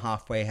going to the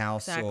halfway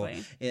house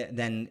Exactly. or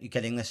then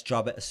getting this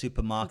job at a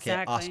supermarket,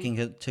 Exactly.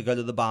 asking to go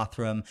to the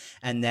bathroom,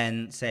 and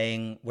then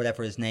saying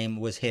whatever his name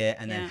was here,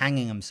 and then Yeah.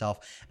 hanging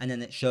himself. And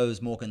then it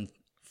shows Morgan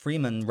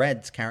Freeman,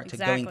 Red's character,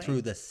 going Exactly.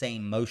 through the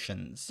same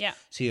motions. Yeah.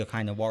 So you're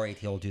kind of worried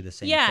he'll do the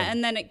same Yeah, thing.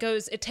 and then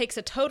it takes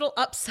a total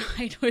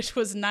upside, which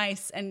was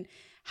nice, and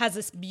has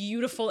this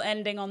beautiful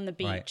ending on the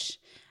beach. Right.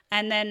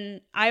 And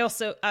then I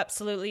also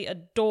absolutely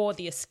adore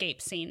the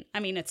escape scene. I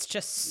mean, it's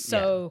just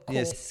so cool.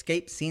 The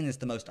escape scene is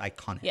the most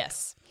iconic.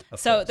 Yes. Of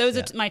So course, those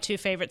yeah. are my two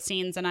favorite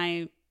scenes, and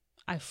I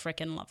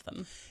freaking love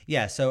them.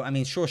 Yeah, so I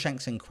mean,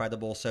 Shawshank's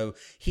incredible. So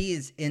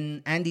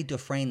Andy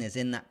Dufresne is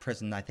in that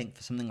prison, I think,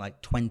 for something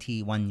like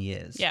 21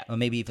 years. Yeah, or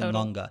maybe even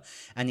total. longer.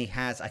 And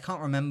I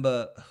can't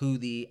remember who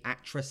the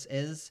actress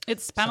is.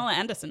 It's Pamela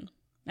Anderson,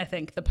 I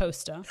think, the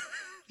poster.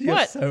 You're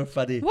What? so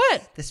funny.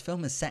 What? This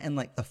film is set in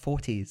like the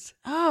 40s.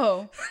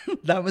 Oh.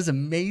 That was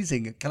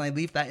amazing. Can I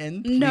leave that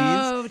in, please?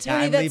 No,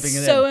 Tony, I'm that's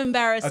leaving it so in.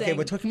 embarrassing. Okay,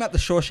 we're talking about the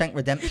Shawshank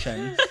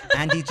Redemption.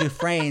 Andy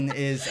Dufresne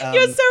is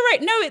You're so right.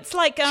 No, it's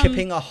like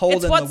chipping a hole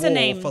it's in what's the her wall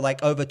name? for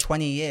like over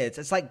 20 years.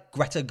 It's like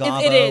Greta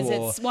Garbo. It is.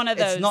 Or, It's one of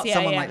those. It's not Yeah,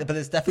 someone yeah. like that, but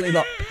it's definitely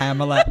not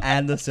Pamela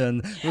Anderson,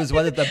 who was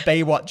one of the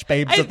Baywatch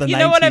babes of the 90s. You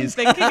know what I'm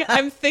thinking?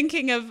 I'm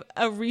thinking of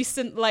a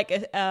recent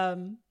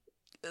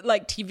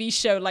like TV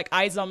show like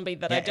iZombie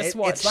that I just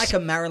watched. It's like a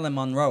Marilyn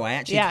Monroe. I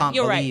actually can't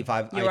you're right. believe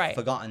I've You're right.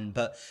 forgotten.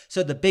 But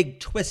so the big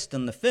twist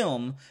in the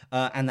film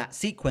and that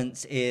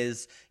sequence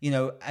is,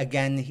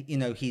 again,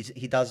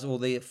 he does all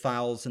the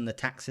files and the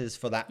taxes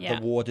for the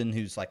warden,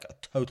 who's like a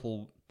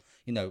total,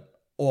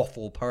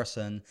 awful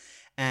person.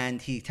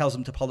 And he tells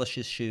him to polish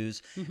his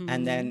shoes. Mm-hmm.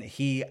 And then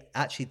he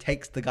actually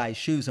takes the guy's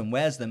shoes and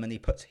wears them. And he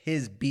puts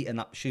his beaten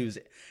up shoes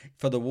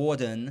for the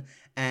warden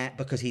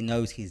because he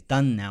knows he's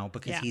done now.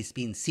 Because he's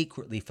been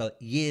secretly for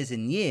years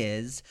and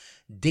years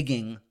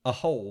digging a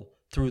hole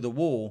through the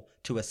wall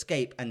to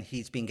escape, and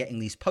he's been getting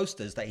these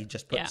posters that he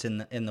just puts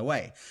in the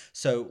way.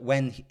 So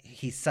when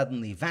he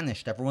suddenly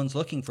vanished, everyone's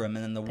looking for him,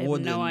 and then the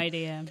warden no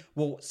idea.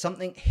 Well,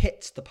 something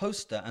hits the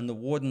poster, and the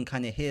warden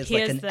kind of hears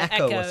like an the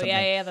echo or echo. something.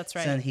 Yeah, that's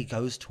right. So then he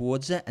goes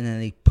towards it, and then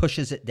he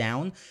pushes it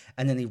down,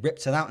 and then he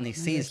rips it out, and he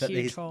sees that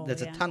huge hole,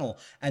 there's a yeah. tunnel,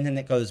 and then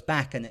it goes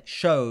back, and it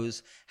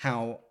shows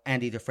how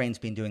Andy Dufresne's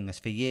been doing this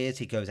for years.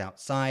 He goes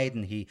outside,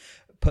 and he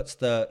puts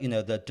the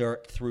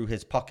dirt through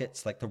his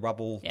pockets, like the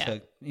rubble,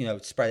 to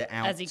spread it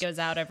out As he goes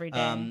out every day.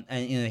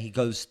 and he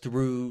goes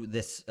through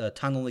this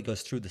tunnel. He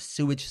goes through the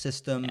sewage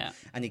system,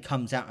 and he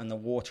comes out in the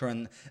water,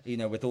 and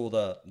with all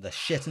the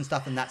shit and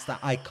stuff. And that's that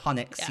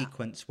iconic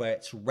sequence where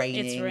it's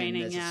raining and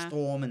there's a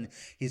storm, and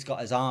he's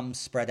got his arms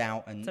spread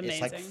out, and it's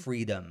like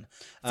freedom.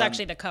 It's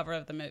actually the cover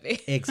of the movie.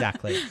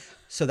 Exactly.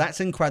 So that's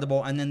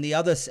incredible. And then the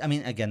other,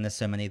 again, there's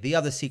so many. The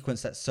other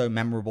sequence that's so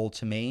memorable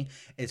to me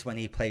is when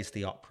he plays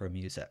the opera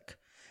music,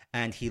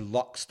 and he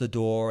locks the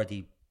door, and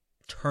he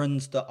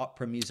turns the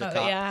opera music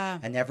up,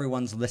 and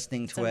everyone's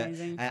listening to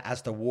it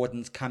as the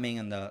warden's coming,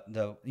 and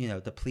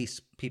the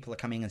police people are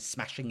coming and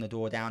smashing the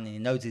door down, and he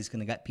knows he's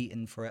going to get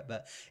beaten for it,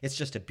 but it's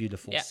just a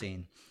beautiful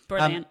scene.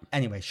 Brilliant.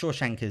 Anyway,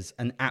 Shawshank is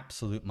an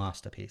absolute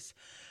masterpiece.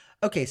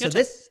 Okay, so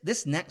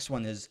this next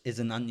one is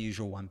an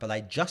unusual one, but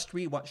I just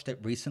rewatched it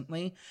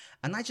recently,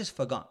 and I just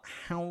forgot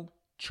how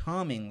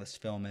charming this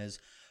film is,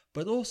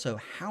 but also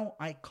how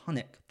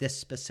iconic this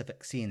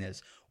specific scene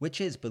is,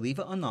 which is, believe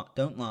it or not,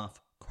 don't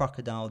laugh,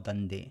 Crocodile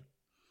Dundee.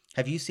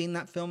 Have you seen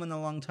that film in a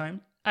long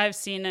time? I've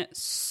seen it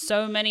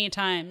so many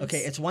times. Okay,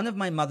 it's one of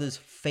my mother's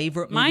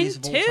favorite movies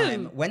of all Mine too.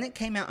 time. When it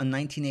came out in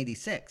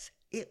 1986,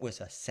 it was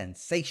a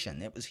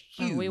sensation. It was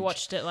huge. We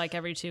watched it like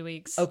every 2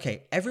 weeks.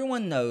 Okay,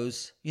 everyone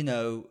knows, That's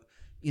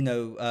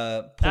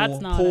not Paul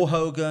enough.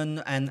 Hogan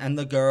and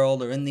the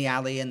girl are in the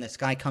alley, and this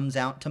guy comes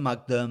out to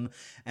mug them,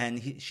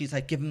 and she's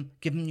like, give him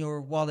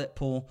your wallet,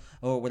 Paul,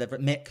 or whatever,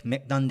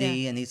 Mick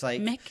Dundee, and he's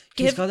like, Mick,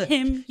 he's give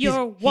him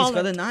your He's got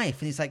a wallet.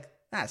 knife, and he's like,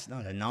 that's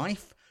not a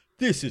knife.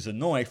 this is a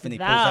knife, and he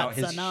pulls out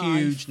That's his a knife.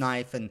 huge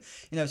knife, and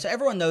so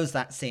everyone knows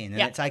that scene, and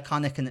Yeah. it's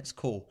iconic and it's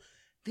cool.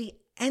 The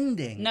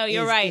ending, No,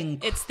 you're is right.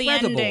 incredible, It's the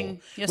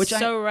ending. You're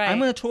so right. I'm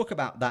going to talk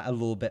about that a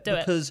little bit Do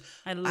it. because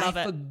I love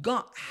it.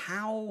 forgot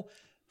how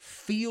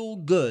feel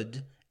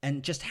good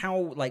and just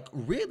how like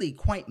really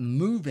quite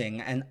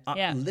moving and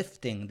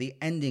uplifting the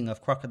ending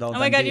of Crocodile Dundee. Oh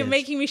my God, you're is.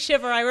 making me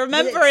shiver. I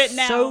remember It's it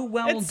now. so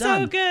well it's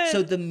done. so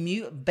good.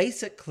 So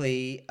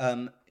basically,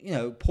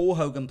 Paul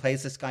Hogan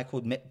plays this guy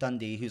called Mick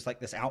Dundee, who's like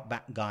this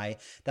outback guy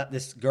that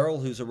this girl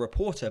who's a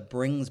reporter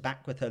brings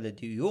back with her to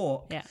New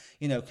York. Yeah.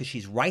 Because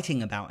she's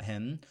writing about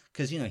him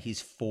because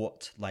he's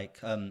fought like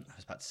I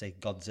was about to say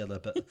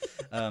Godzilla,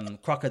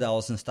 but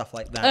crocodiles and stuff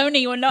like that. Only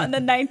you're not in the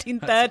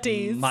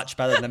 1930s. Much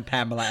better than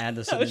Pamela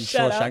Anderson in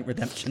shut Shawshank up.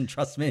 Redemption,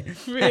 trust me.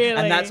 Really?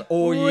 And that's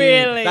all you.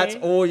 Really? That's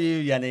all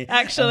you, Yenny.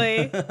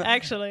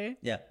 Actually.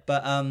 Yeah,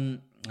 but oh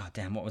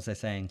damn, what was I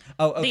saying?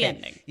 Oh, okay. The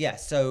ending. Yeah,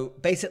 so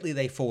basically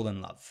they fall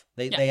in love.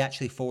 They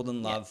actually fall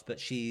in love, but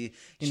she's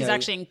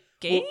actually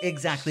engaged? Well,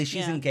 exactly,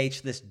 she's Yeah. engaged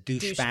to this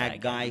douchebag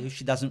guy who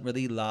she doesn't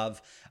really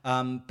love.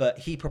 But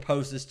he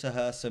proposes to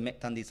her, so Mick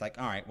Dundee's like,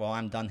 all right, well,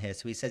 I'm done here.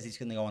 So he says he's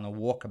going to go on a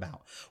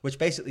walkabout, which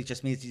basically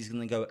just means he's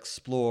going to go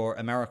explore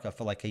America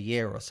for like a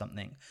year or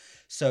something.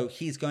 So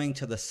he's going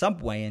to the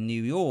subway in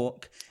New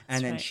York,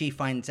 and then right. she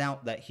finds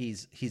out that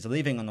he's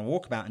leaving on a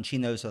walkabout, and she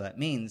knows what that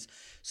means.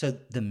 So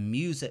the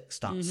music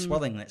starts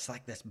swelling, and it's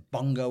like this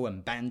bongo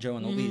and banjo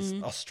and all these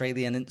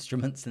Australian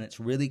instruments, and it's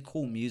really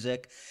cool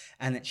music.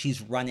 And then she's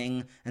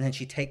running, and then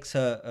she takes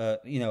her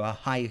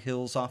high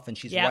heels off, and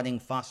she's running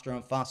faster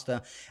and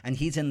faster. And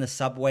he's in the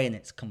subway, and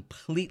it's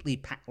completely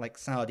packed like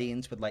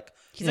sardines with like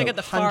He's like at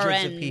the far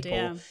hundreds end, of people.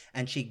 yeah.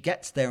 And she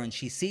gets there, and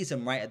she sees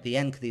him right at the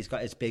end because he's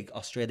got his big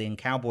Australian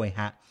cowboy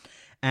hat.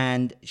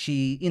 And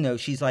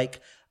she's like,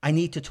 I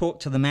need to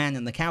talk to the man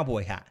in the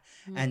cowboy hat.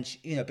 And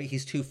but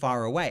he's too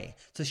far away.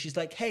 So she's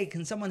like, hey,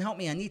 can someone help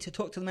me? I need to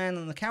talk to the man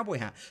in the cowboy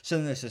hat. So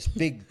then there's this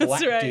big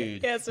black right.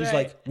 dude That's who's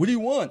right. like, what do you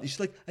want? And she's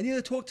like, I need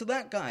to talk to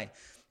that guy.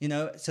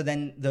 So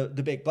then the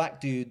big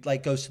black dude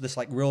like goes to this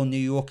like real New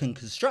Yorker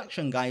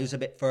construction guy who's a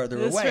bit further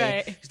That's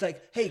away. right. He's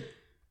like, hey,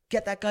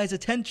 get that guy's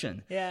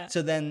attention. Yeah.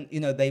 So then,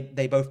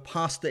 they both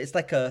pass it's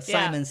like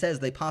Simon Says,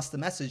 they pass the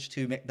message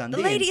to Mick Dundee.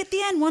 The lady at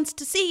the end wants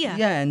to see you.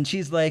 Yeah, and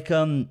she's like,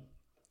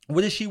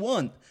 what does she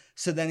want?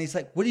 So then he's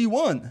like, what do you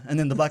want? And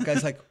then the black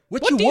guy's like,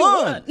 what do you you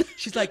want? want?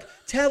 She's like,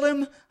 tell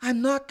him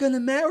I'm not going to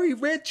marry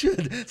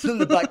Richard. So then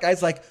the black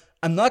guy's like,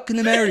 I'm not going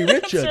to marry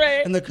Richard.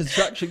 right. And the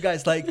construction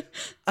guy's like,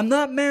 I'm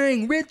not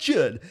marrying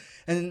Richard.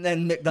 And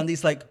then Mick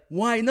Dundee's like,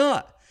 why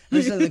not?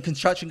 And so the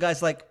construction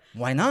guy's like,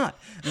 why not?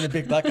 And the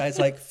big black guy's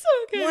like,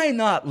 good. why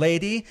not,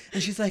 lady?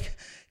 And she's like,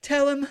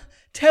 tell him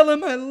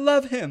I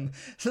love him.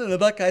 So then the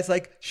black guy's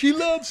like, she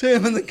loves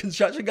him. And the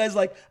construction guy's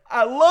like,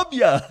 I love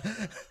ya.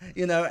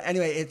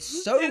 Anyway,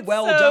 it's so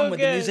well so done with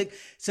the good. music.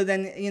 So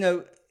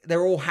then,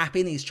 they're all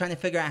happy and he's trying to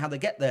figure out how to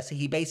get there. So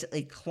he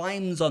basically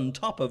climbs on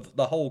top of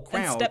the whole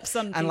crowd steps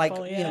on and like,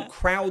 people, yeah.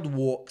 crowd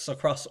walks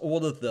across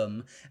all of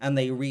them and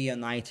they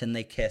reunite and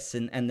they kiss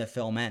and the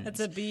film ends. It's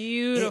a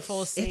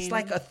beautiful scene. It's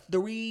like a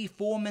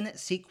 3-4 minute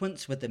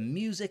sequence with the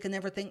music and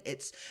everything.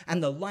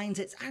 And the lines,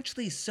 it's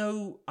actually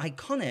so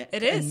iconic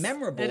and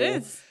memorable. It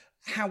is.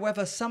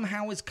 However,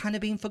 somehow it's kind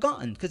of being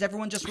forgotten because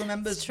everyone just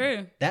remembers, It's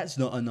true. That's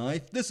not a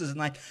knife, this is a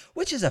knife,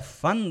 which is a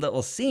fun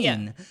little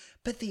scene. Yeah.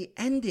 But the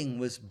ending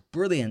was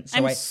brilliant.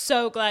 So I'm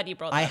so glad you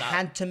brought that up. I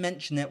had to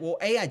mention it. Well,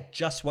 I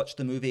just watched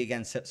the movie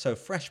again, so it's so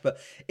fresh, but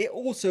it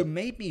also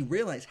made me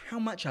realize how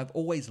much I've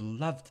always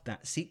loved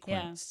that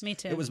sequence. Yeah, me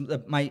too. It was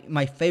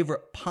my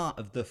favorite part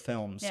of the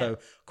film. Yeah. So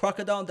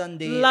Crocodile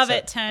Dundee. Love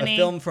it's it, Tony. A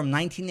film from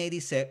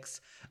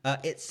 1986.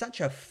 It's such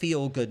a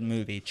feel-good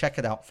movie. Check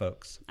it out,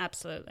 folks.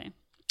 Absolutely.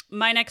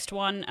 My next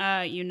one,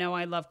 I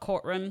love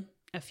Courtroom,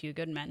 A Few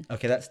Good Men.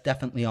 Okay, that's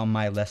definitely on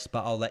my list,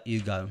 but I'll let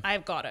you go.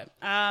 I've got it.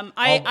 I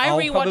I'll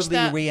rewatched probably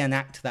that.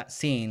 reenact that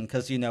scene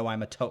because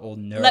I'm a total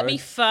nerd. Let me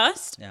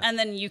first, and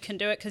then you can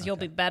do it because you'll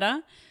be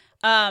better.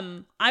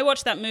 I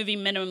watch that movie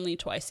minimally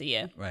twice a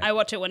year. Right. I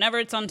watch it whenever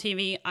it's on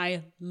TV.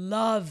 I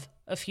love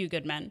A Few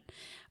Good Men.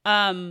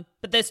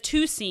 But there's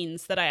two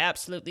scenes that I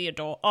absolutely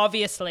adore.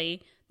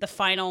 Obviously, the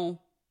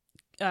final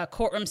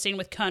courtroom scene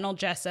with Colonel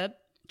Jessup,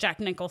 Jack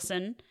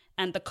Nicholson,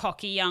 and the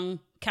cocky young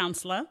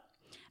counselor,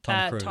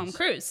 Tom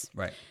Cruise.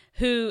 Right.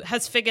 Who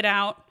has figured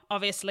out,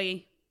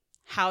 obviously,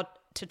 how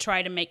to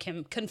try to make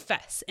him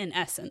confess, in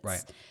essence,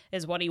 Right.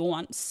 is what he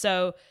wants.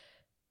 So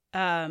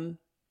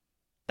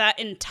that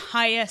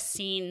entire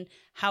scene,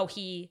 how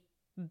he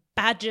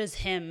badgers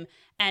him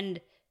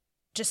and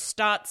just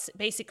starts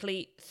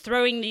basically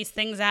throwing these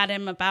things at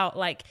him about,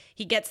 like,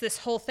 he gets this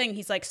whole thing.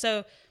 He's like,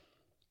 so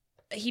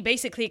he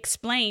basically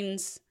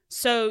explains,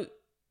 so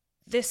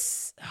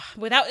this,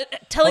 without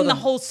telling the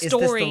whole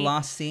story. Is this the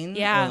last scene?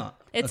 Yeah,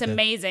 it's Okay.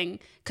 amazing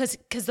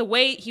because the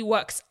way he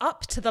works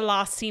up to the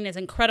last scene is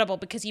incredible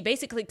because he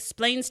basically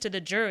explains to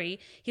the jury,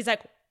 he's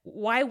like,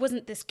 why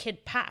wasn't this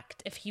kid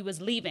packed if he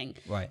was leaving?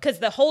 Right. Because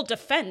the whole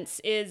defense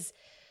is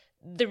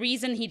the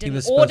reason he didn't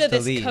was order supposed to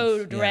this leave,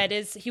 code yeah. red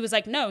is he was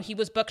like, no, he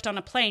was booked on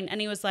a plane. And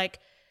he was like,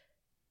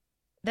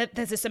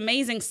 there's this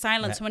amazing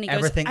silence Yeah, when he goes,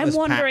 everything I'm was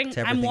wondering, packed,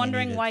 everything I'm he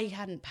wondering needed." why he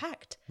hadn't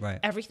packed. Right.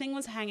 Everything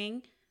was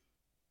hanging.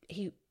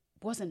 He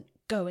wasn't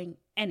going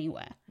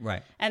anywhere.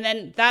 Right. And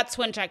then that's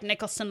when Jack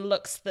Nicholson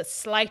looks the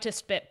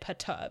slightest bit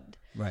perturbed.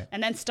 Right.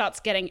 And then starts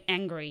getting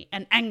angry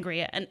and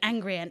angrier and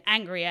angrier and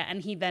angrier.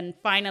 And he then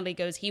finally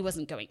goes, he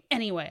wasn't going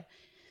anywhere.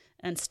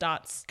 And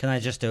starts, Can I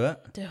just do it?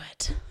 do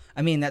it.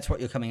 I mean, that's what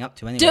you're coming up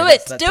to anyway. Do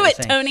That's- it. that's Do what it,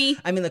 I'm saying. Tony.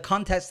 I mean, the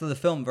context of the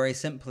film, very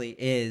simply,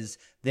 is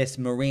this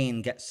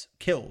Marine gets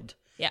killed.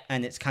 Yeah.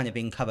 And it's kind of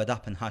being covered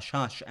up and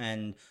hush-hush,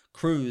 and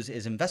Cruise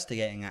is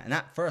investigating it. And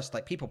at first,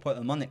 like, people put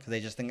him on it because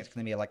they just think it's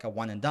going to be like a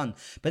one and done.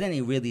 But then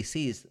he really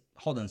sees,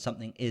 hold on,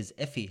 something is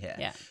iffy here.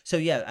 Yeah. So,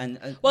 yeah.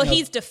 And Well, you know,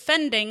 he's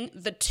defending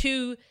the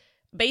two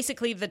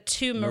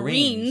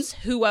Marines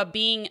who are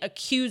being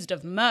accused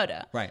of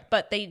murder. Right.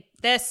 But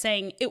they're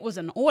saying it was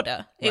an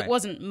order. It Right.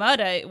 wasn't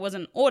murder. It was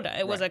an order.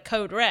 It was a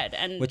code red.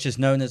 And which is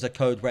known as a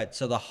code red.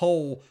 So the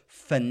whole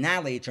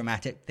finale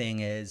dramatic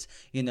thing is,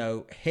 you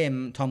know,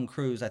 him, Tom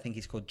Cruise, I think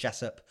he's called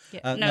Jessup.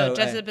 Yeah. No,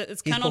 Jessup,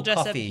 it's he's Colonel called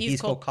Jessup. Coffee.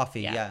 He's called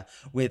Coffee, yeah.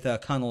 With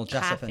Colonel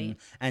Jessup. Coffee.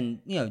 And,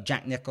 you know,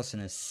 Jack Nicholson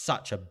is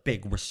such a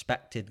big,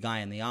 respected guy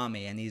in the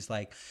army. And he's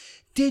like,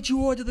 did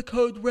you order the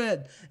code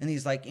red? And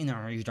he's like, you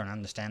know, you don't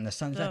understand this.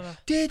 Son's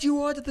like, did you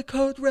order the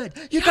code red?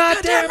 You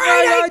goddamn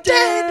right I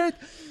did!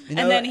 You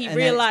know, And then he then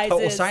it's total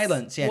realizes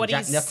silence. Yeah, what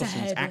Jack he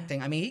Nicholson's said.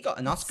 acting. I mean, he got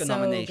an Oscar So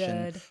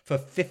nomination good. for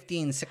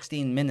 15,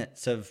 16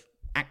 minutes of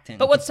acting.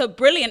 But what's so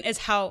brilliant is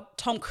how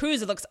Tom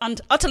Cruise looks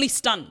utterly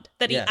stunned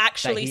that he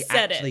actually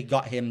said actually it.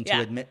 got him to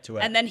admit to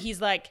it. And then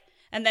he's like,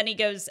 and then he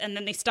goes, and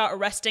then they start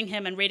arresting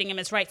him and reading him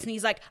his rights. And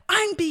he's like,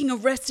 I'm being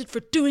arrested for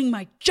doing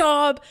my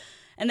job.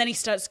 And then he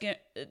starts going,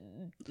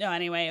 no,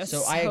 anyway. It was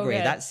so I agree.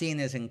 good. That scene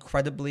is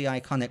incredibly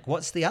iconic.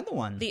 What's the other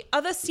one? The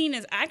other scene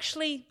is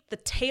actually the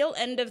tail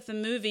end of the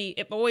movie.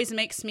 It always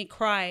makes me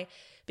cry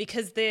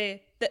because the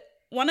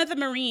one of the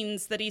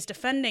Marines that he's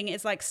defending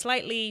is like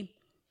slightly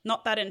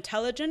not that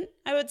intelligent,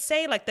 I would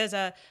say. Like there's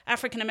a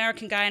African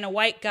American guy and a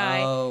white guy,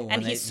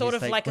 and he's sort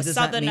of like a what does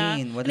that southerner.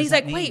 mean? What And does he's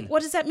that like, wait, mean?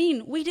 what does that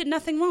mean? We did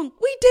nothing wrong.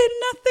 We did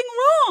nothing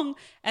wrong.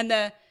 And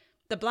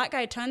the black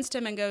guy turns to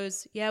him and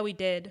goes, yeah, we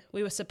did.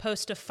 We were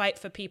supposed to fight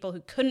for people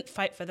who couldn't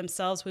fight for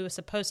themselves. We were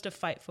supposed to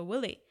fight for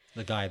Willie.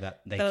 The guy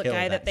that they The killed.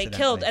 guy that they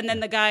killed. And then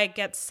the guy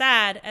gets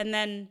sad. And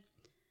then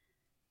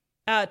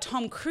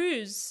Tom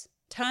Cruise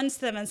turns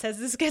to them and says,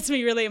 this gets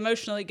me really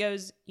emotional. He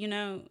goes, you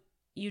know,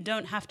 you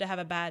don't have to have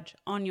a badge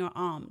on your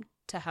arm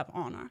to have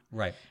honor.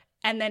 Right.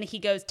 And then he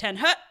goes, 10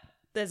 hut.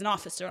 There's an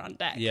officer on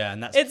deck. Yeah,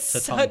 and that's it's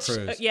to Tom such,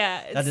 Cruise.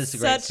 It's That is a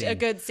great such scene. a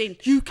good scene.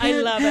 You I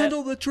can't love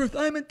handle it. the truth.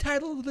 I'm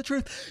entitled to the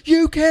truth.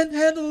 You can't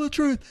handle the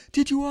truth.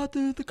 Did you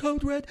order the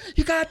code red?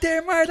 You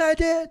goddamn right I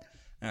did.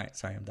 All right,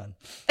 sorry, I'm done.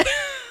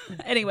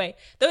 Anyway,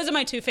 those are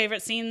my two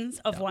favorite scenes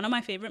of one of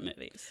my favorite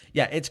movies.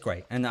 Yeah, it's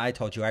great. And I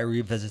told you, I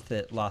revisited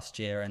it last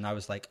year and I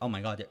was like, oh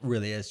my God, it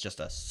really is just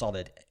a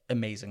solid,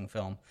 amazing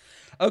film.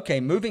 Okay,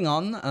 moving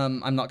on.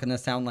 I'm not going to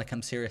sound like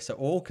I'm serious at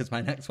all because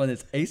my next one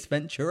is Ace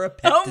Ventura,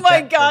 Pet Oh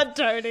my Detective. God,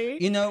 Tony.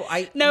 You know,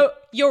 No,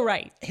 you're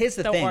right. Here's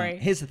the Don't thing. worry.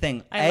 Here's the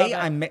thing. I love it.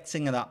 I'm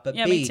mixing it up, but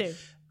Yeah, B, me too.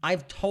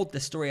 I've told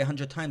this story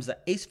 100 times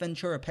that Ace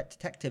Ventura, Pet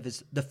Detective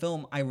is the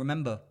film I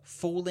remember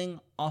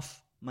falling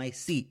off my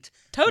seat.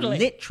 Totally.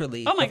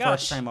 Literally Oh my the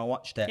first gosh. time I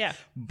watched it. Yeah.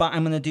 But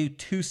I'm going to do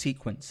two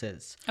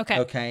sequences. Okay.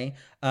 Okay.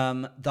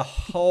 The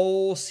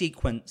whole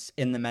sequence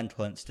in the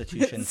mental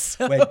institution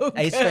So where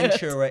Ace good.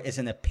 Ventura is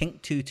in a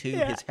pink tutu,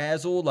 his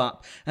hair's all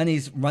up, and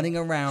he's running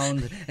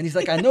around, and he's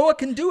like, I know I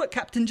can do it,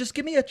 Captain, just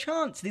give me a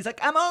chance. And he's like,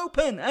 I'm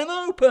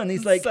open.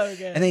 He's like, So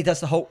good. and then he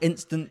does the whole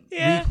instant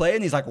Yeah. replay,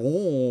 and he's like,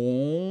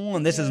 oh,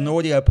 and this is an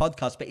audio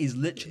podcast, but he's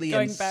literally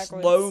Going in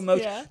backwards. slow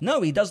motion. Yeah.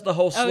 No, he does the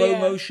whole slow yeah.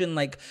 motion,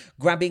 like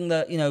grabbing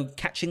the,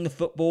 catching the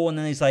football, and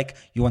then he's like,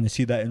 you want to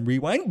see that in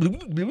rewind?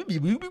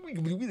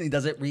 And he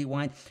does it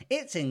rewind.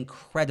 It's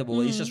incredible.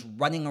 He's just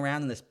running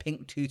around in this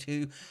pink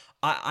tutu.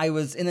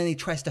 And then he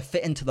tries to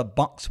fit into the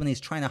box when he's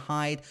trying to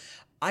hide.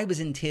 I was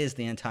in tears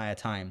the entire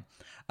time.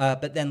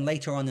 But then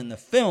later on in the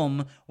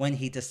film, when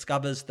he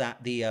discovers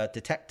that the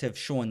detective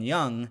Sean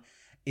Young,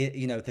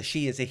 the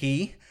she is a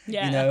he.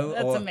 Yeah,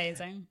 that's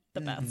amazing. The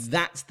best.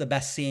 That's the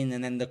best scene.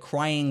 And then the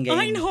crying game.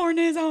 Einhorn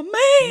is a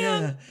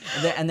man.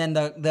 Yeah. And then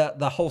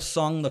the whole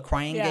song, the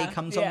crying Yeah, game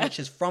comes on, yeah. which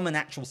is from an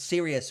actual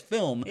serious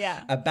film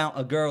Yeah. about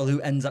a girl who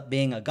ends up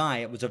being a guy.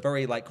 It was a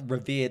very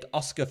revered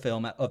Oscar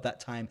film of that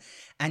time.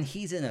 And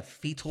he's in a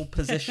fetal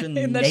position,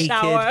 In the naked,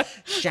 shower.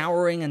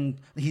 showering, and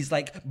he's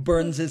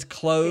burns his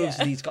clothes,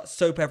 Yeah. and he's got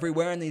soap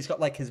everywhere, and he's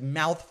got his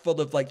mouth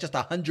full of just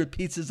 100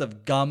 pieces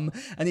of gum,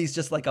 and he's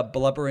just like a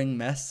blubbering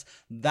mess.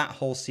 That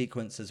whole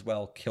sequence as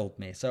well killed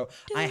me. So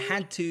I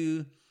had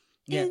to,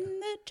 yeah. In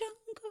the jungle.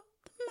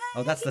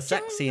 Oh, that's the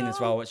sex scene as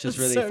well, which is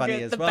really So funny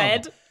good. as The well.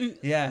 bed.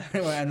 Yeah,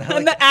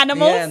 and the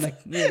animals.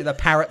 Yeah, and the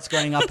parrots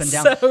going up and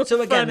down.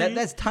 So again, funny.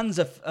 there's tons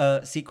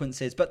of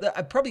sequences,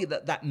 but probably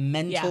that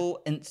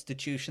mental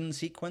institution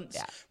sequence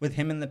with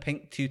him in the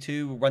pink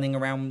tutu running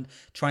around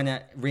trying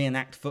to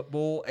reenact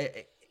football.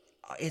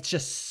 It's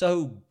just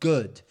so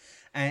good.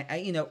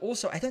 And you know,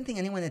 also, I don't think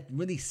anyone had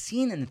really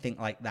seen anything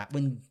like that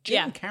when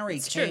Jim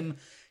Carrey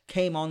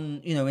came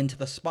on, you know, into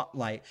the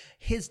spotlight.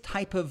 His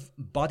type of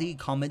body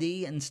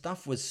comedy and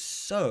stuff was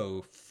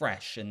so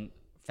fresh and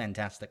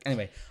fantastic.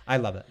 Anyway, I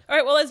love it. All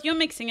right, well, as you're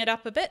mixing it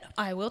up a bit,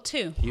 I will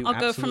too. I'll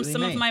go from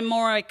some of my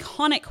more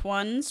iconic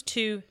ones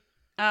to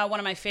one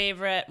of my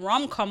favorite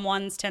rom-com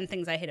ones, 10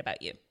 Things I Hate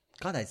About You.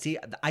 God,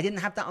 I didn't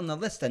have that on the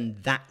list,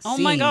 and that scene... Oh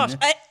my gosh.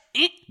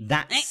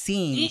 That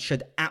scene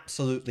should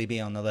absolutely be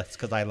on the list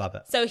because I love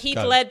it. So Heath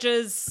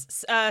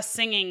Ledger's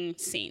singing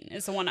scene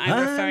is the one I'm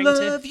referring to.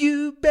 I love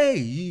you,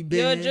 baby.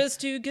 You're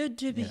just too good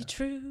to be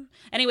true.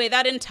 Anyway,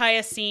 that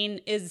entire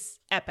scene is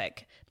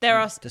epic. There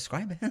are...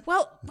 Describe it.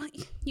 Well,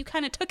 you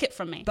kind of took it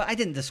from me. But I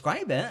didn't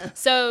describe it.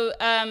 So,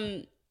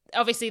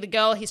 obviously the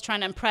girl he's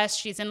trying to impress,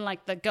 she's in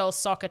like the girls'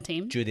 soccer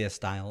team. Julia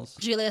Stiles,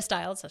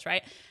 that's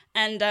right.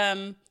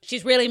 And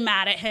she's really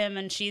mad at him,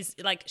 and she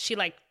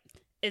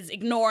is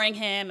ignoring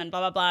him and blah,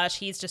 blah, blah.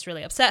 He's just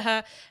really upset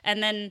her.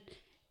 And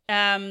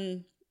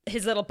then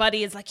his little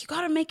buddy is like, you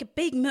got to make a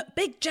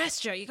big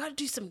gesture. You got to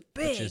do some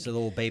big. Which is a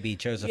little baby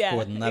Joseph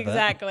Gordon-Levitt.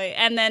 Exactly.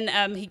 And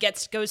then he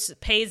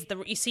pays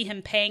you see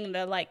him paying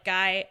the like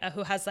guy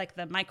who has like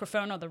the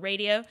microphone or the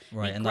radio.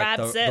 Right. And like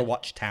the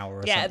watchtower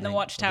or something. Yeah, in the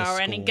watchtower.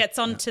 And he gets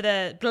onto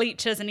the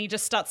bleachers and he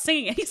just starts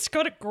singing. And he's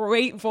got a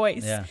great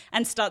voice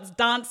and starts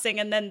dancing.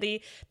 And then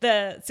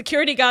the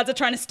security guards are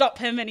trying to stop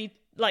him, and he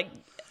like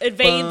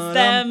evades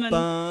them.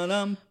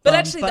 But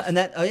actually,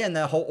 and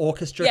the whole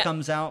orchestra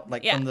comes out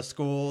like from the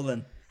school.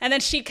 And then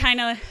she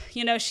kind of,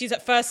 you know, she's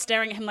at first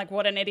staring at him like,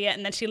 what an idiot.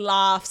 And then she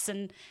laughs.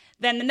 And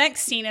then the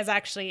next scene is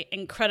actually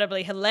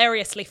incredibly,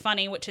 hilariously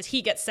funny, which is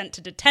he gets sent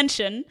to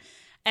detention.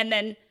 And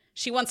then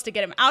she wants to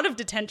get him out of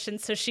detention.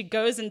 So she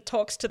goes and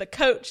talks to the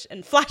coach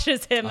and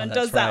flashes him and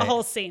does that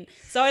whole scene.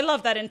 So I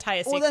love that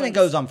entire sequence. Well, then it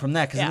goes on from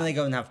there because then they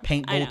go and have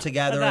paintball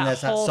together and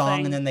there's that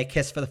song and then they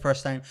kiss for the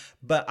first time.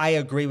 But I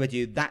agree with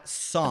you. That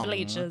song,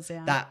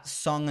 that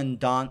song and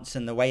dance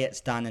and the way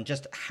it's done and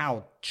just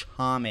how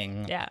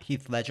charming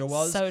Heath Ledger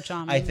was. So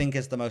charming. I think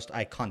is the most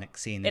iconic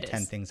scene in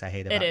 10 Things I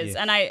Hate About You. It is.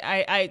 And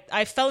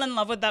I fell in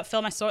love with that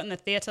film. I saw it in the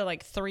theater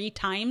like 3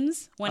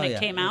 times when it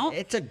came out.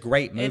 It's a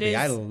great movie.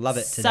 I love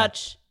it to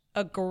such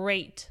a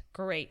great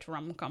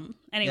rom-com.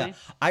 Anyway.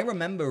 I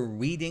remember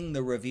reading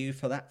the review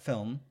for that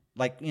film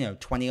like,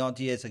 20 odd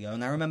years ago.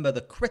 And I remember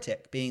the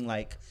critic being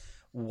like,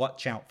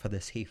 watch out for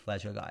this Heath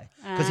Ledger guy.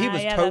 Because he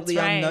was totally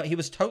unknown. He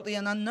was totally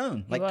an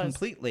unknown,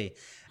 completely.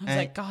 I was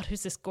like, God,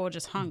 who's this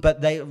gorgeous hunk?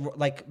 But they,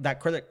 that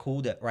critic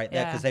called it right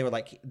there because they were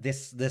like,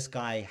 this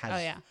guy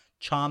has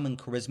charm and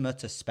charisma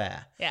to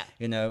spare. Yeah.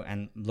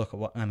 And look at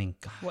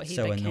God, what he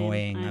so became.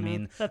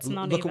 annoying. That's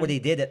not look at what he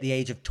did at the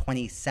age of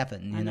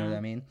 27. You know what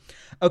I mean?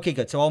 Okay,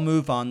 good. So I'll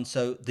move on.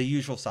 So The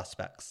Usual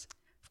Suspects.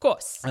 Of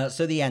course.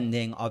 So the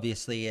ending,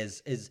 obviously,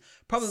 is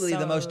probably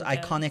the most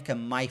iconic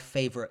and my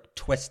favorite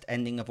twist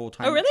ending of all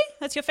time. Oh, really?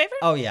 That's your favorite?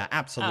 Oh, yeah,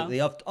 absolutely.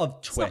 Of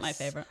twists. It's not my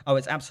favorite. Oh,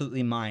 it's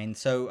absolutely mine.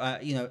 So,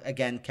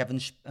 again, Kevin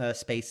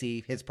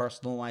Spacey, his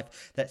personal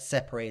life, that's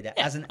separated.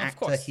 As an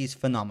actor, he's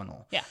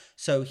phenomenal. Yeah.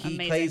 So he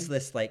plays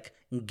this, like,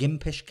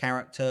 gimpish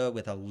character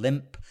with a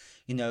limp,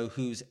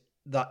 who's...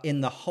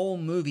 in the whole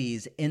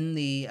movies, and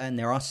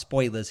there are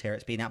spoilers here,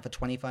 it's been out for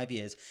 25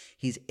 years,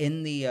 he's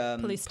in the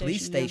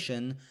police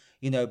station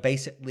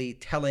basically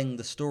telling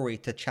the story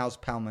to Charles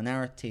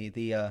Palminteri,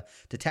 the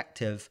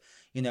detective,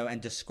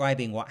 and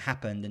describing what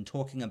happened and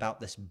talking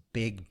about this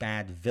big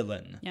bad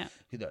villain. Yeah.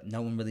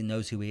 No one really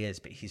knows who he is,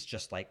 but he's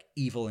just like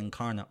evil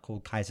incarnate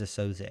called Kaiser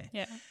Soze.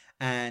 Yeah.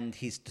 And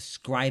he's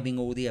describing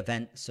all the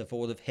events of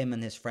all of him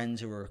and his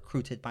friends who were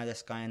recruited by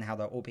this guy and how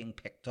they're all being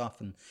picked off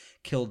and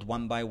killed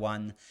one by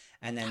one.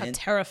 And then how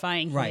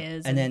terrifying he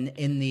is. And then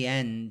in the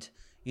end,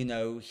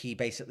 he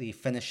basically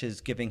finishes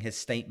giving his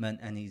statement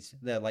and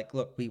they're like,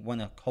 look, we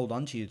want to hold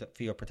on to you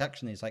for your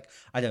protection. He's like,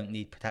 I don't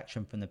need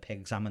protection from the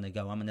pigs. I'm going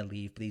to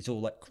leave. But he's all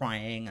like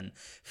crying and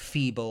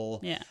feeble.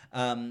 Yeah.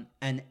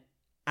 And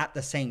at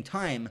the same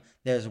time,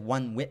 there's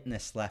one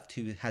witness left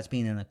who has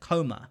been in a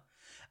coma.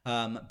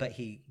 But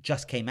he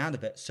just came out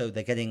of it. So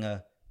they're getting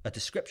a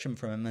description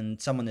from him and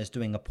someone is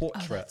doing a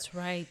portrait. Oh, that's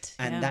right.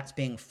 And that's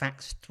being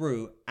faxed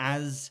through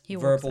as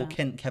verbal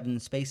Kevin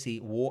Spacey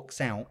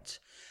walks out.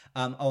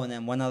 And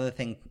then one other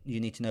thing you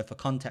need to know for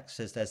context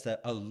is there's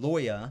a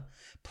lawyer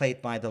played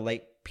by the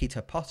late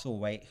Peter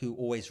Postlethwaite who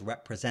always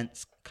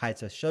represents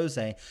Kaiser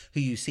Soze, who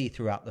you see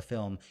throughout the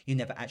film. You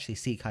never actually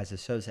see Kaiser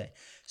Soze.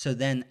 So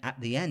then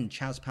at the end,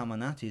 Charles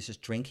Palminteri is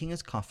just drinking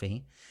his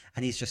coffee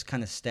and he's just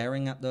kind of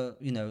staring at the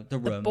room.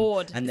 The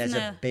board. And there's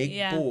a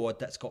big board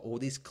that's got all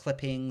these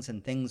clippings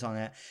and things on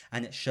it.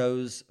 And it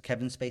shows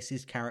Kevin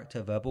Spacey's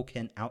character, Verbal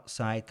Kint,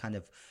 outside kind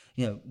of,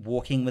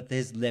 walking with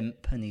his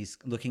limp and he's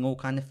looking all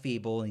kind of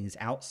feeble and he's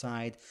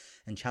outside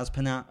and Charles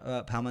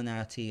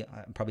Palminteri,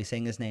 I'm probably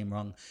saying his name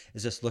wrong,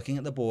 is just looking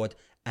at the board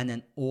and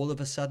then all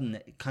of a sudden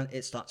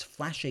it starts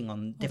flashing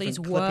on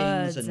different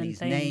clippings and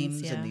these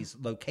names and these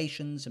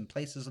locations and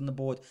places on the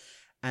board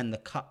and the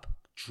cup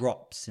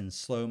drops in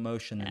slow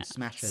motion and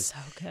smashes. So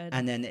good.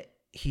 And then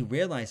he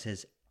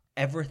realizes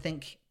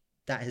everything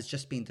that has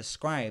just been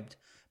described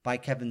by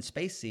Kevin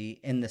Spacey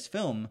in this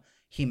film,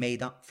 he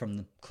made up from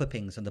the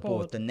clippings and the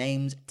board. The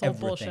names,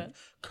 everything.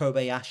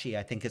 Kobayashi,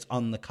 I think, is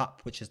on the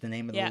cup, which is the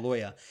name of the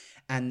lawyer.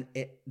 And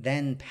it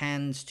then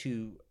pans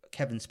to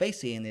Kevin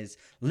Spacey and his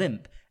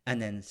limp,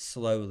 and then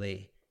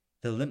slowly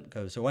the limp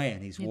goes away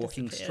and he's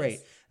walking straight.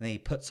 And then he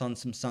puts on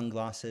some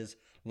sunglasses,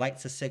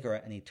 lights a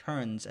cigarette, and he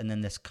turns, and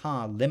then this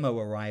limo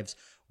arrives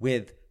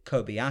with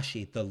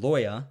Kobayashi, the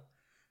lawyer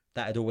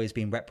that had always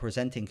been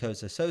representing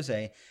Koza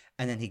Soze,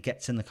 and then he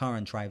gets in the car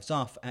and drives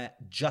off.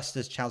 Just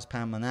as Charles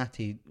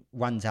Palmiotti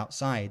runs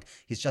outside,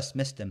 he's just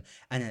missed him,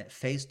 and then it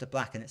fades to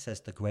black, and it says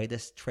the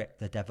greatest trick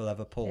the devil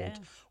ever pulled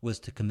was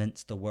to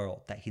convince the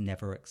world that he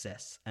never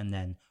exists, and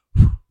then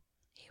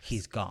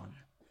he's gone.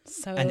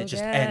 And it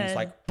just ends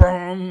like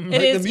boom.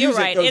 It is. You're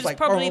right. It's like,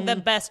 probably the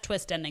best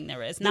twist ending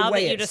there is. Now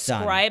that you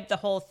described the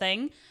whole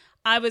thing,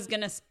 I was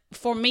gonna.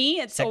 For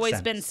me, it's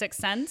always been Sixth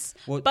Sense,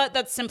 but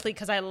that's simply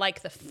because I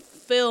like the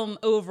film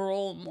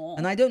overall more.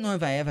 And I don't know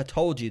if I ever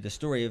told you the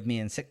story of me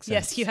and Sixth Sense.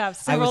 Yes, you have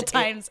several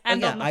times,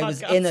 and on the podcast. I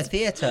was in a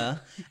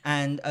theater,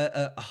 and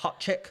a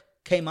hot chick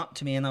came up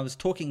to me, and I was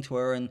talking to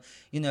her, and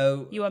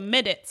you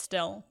admit it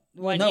still.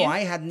 No,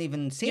 I hadn't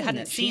even seen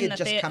it. She had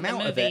just come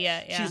out of it.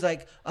 Yeah. She's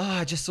like,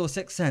 I just saw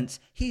Sixth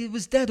Sense. He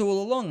was dead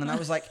all along. And I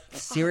was like,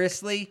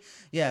 seriously?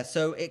 Yeah,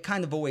 so it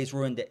kind of always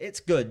ruined it. It's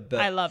good, but...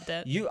 I loved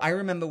it. I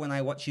remember when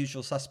I watched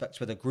Usual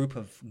Suspects with a group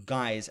of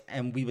guys,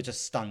 and we were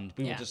just stunned.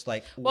 We were just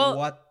like,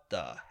 what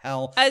the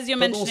hell? As you're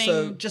mentioning...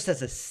 also, just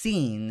as a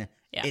scene,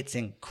 it's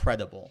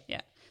incredible.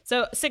 Yeah.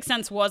 So Sixth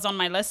Sense was on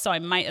my list, so I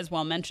might as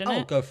well mention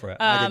it. Oh, go for it.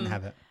 I didn't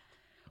have it.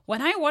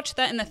 When I watched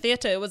that in the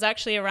theater, it was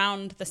actually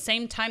around the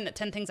same time that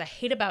 10 Things I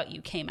Hate About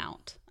You came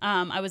out.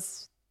 I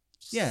was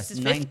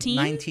 15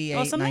 98,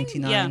 or something?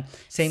 99. Yeah.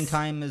 Same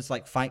time as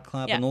like Fight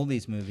Club and all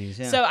these movies.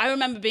 Yeah. So I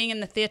remember being in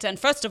the theater, and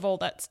first of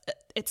all,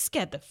 it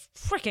scared the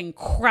freaking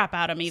crap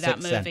out of me,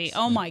 that movie. Sense.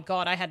 Oh my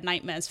God, I had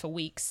nightmares for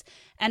weeks.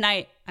 And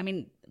I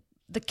mean,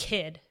 the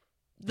kid.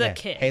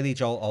 Haley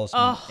Joel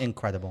Osment,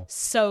 incredible.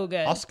 So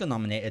good. Oscar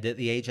nominated at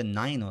the age of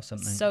 9 or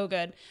something. So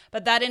good.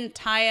 But that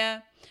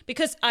entire...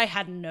 Because I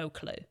had no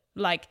clue.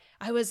 Like,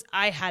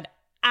 I had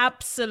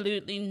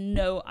absolutely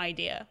no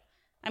idea.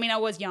 I mean, I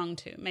was young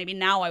too. Maybe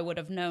now I would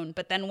have known.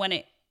 But then when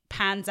it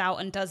pans out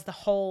and does the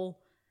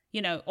whole,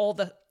 all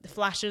the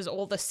flashes,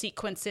 all the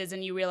sequences,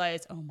 and you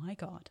realize, oh my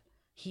God,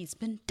 he's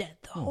been dead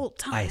the whole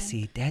time. I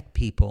see dead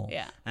people.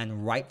 Yeah.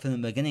 And right from the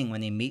beginning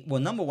when they meet,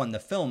 well, number one, the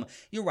film,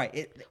 you're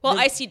right.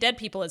 I see dead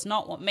people is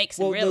not what makes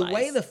him realize. The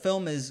way the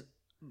film is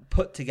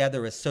put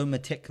together is so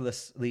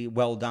meticulously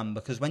well done,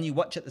 because when you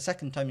watch it the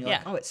second time, you're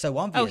like, oh, it's so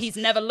obvious. Oh, he's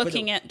never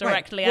looking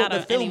directly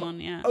at anyone.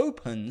 The film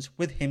opens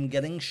with him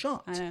getting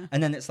shot,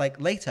 and then it's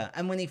like later.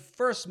 And when he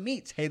first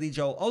meets Haley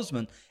Joel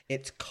Osment,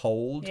 it's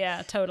cold.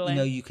 Yeah,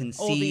 totally. You can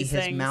see his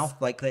things. Mouth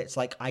like it's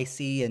like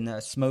icy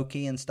and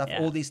smoky and stuff.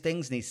 All these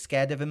things, and he's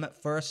scared of him at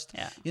first.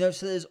 Yeah.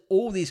 So there's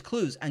all these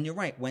clues, and you're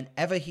right.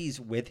 Whenever he's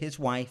with his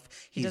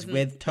wife, he's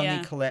with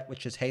Toni Collette,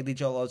 which is Haley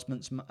Joel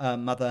Osment's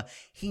mother.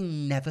 He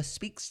never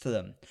speaks to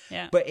them.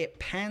 Yeah. But it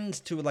pans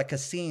to like a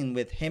scene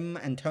with him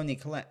and Toni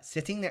Collette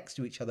sitting next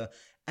to each other,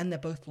 and they're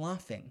both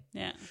laughing.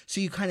 Yeah.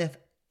 So you kind of...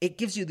 It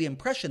gives you the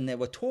impression they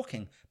were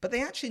talking, but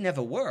they actually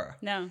never were.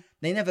 No.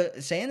 They never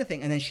say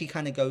anything, and then she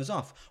kind of goes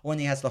off. Or when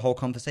he has the whole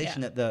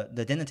conversation at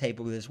the dinner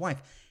table with his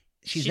wife,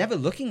 she's never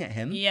looking at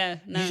him. Yeah,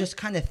 no. You just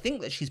kind of think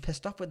that she's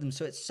pissed off with him,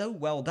 so it's so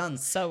well done.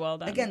 So well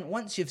done. Again,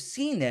 once you've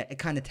seen it, it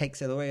kind of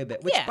takes it away a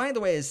bit, which, by the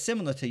way, is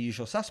similar to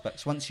Usual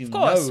Suspects. Once you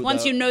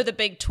know the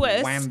big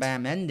twist,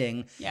 wham-bam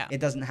ending, it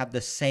doesn't have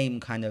the same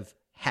kind of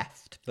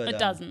heft. But it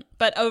doesn't.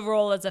 But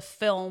overall, as a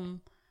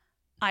film...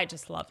 I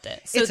just loved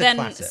it. So it's then,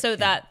 a classic,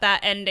 that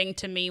ending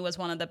to me was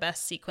one of the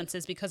best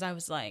sequences, because I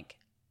was like,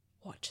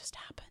 "What just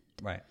happened?"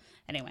 Right.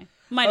 Anyway,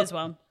 might as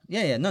well.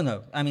 Yeah.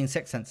 No. I mean,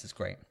 Sixth Sense is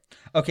great.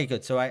 Okay,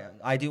 good. So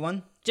I do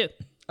one. Do.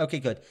 Okay,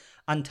 good.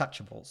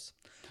 Untouchables.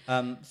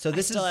 So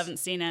this I still haven't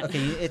seen it.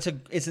 Okay,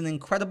 it's an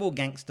incredible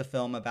gangster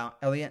film about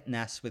Elliot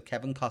Ness with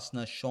Kevin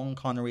Costner, Sean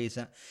Connery's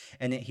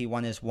in it. He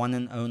won his one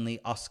and only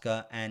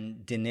Oscar,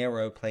 and De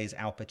Niro plays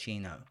Al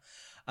Pacino.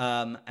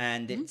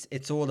 And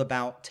it's all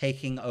about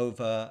taking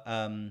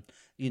over,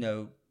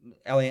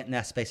 Elliot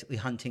Ness basically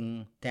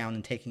hunting down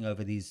and taking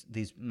over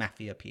these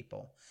mafia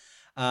people.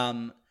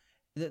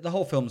 The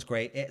whole film's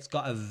great. It's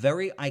got a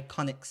very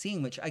iconic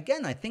scene, which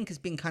again I think has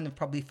been kind of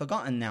probably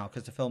forgotten now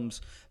because the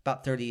film's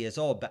about 30 years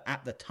old. But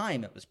at the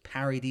time, it was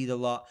parodied a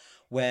lot,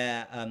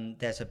 where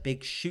there's a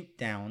big shoot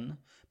down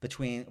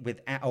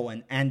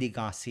and Andy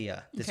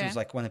Garcia. This was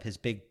like one of his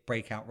big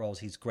breakout roles.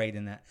 He's great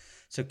in that.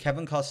 So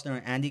Kevin Costner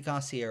and Andy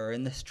Garcia are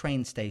in this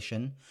train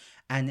station,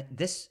 and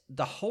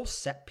the whole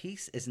set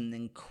piece is an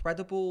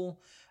incredible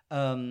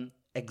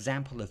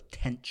example of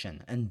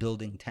tension and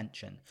building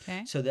tension.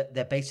 Okay. So that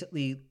they're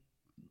basically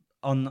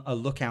on a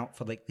lookout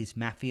for like these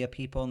mafia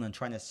people, and then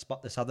trying to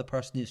spot this other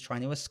person who's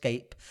trying to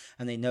escape,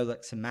 and they know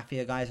like some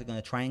mafia guys are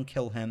going to try and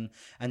kill him.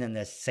 And then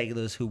there's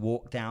sailors who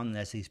walk down, and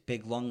there's these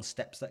big long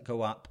steps that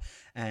go up,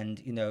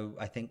 and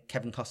I think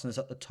Kevin Costner's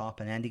at the top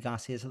and Andy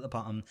Garcia's at the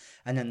bottom,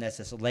 and then there's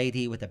this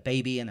lady with a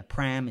baby and a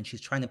pram, and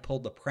she's trying to pull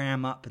the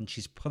pram up, and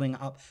she's pulling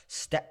it up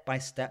step by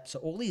step. So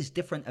all these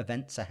different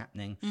events are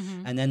happening,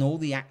 and then all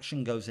the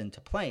action goes into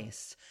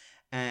place.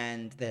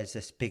 And there's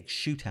this big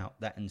shootout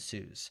that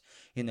ensues,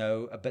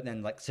 but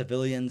then like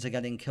civilians are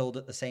getting killed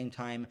at the same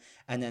time.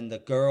 And then the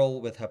girl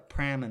with her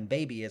pram and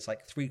baby is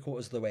like 3/4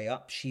 of the way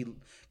up. She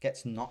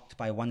gets knocked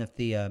by one of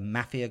the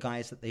mafia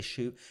guys that they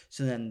shoot.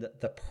 So then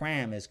the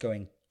pram is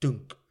going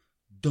dunk,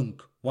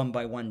 dunk, one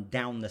by one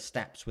down the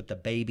steps with the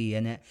baby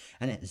in it,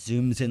 and it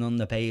zooms in on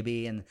the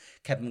baby, and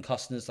Kevin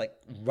Costner's like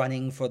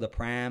running for the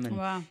pram,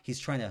 and he's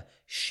trying to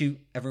shoot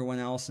everyone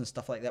else and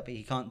stuff like that, but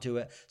he can't do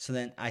it. So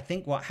then I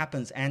think what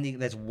happens,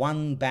 there's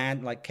one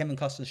bad, like Kevin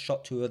Costner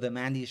shot 2 of them,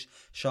 Andy's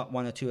shot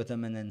 1 or 2 of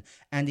them, and then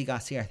Andy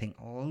Garcia, I think,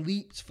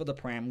 leaps for the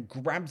pram,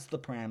 grabs the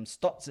pram,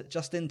 stops it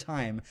just in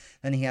time.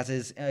 Then he has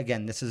his,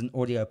 again, this is an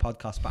audio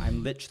podcast, but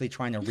I'm literally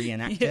trying to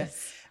reenact it.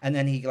 And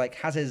then he like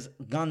has his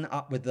gun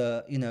up with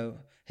the,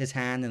 his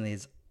hand and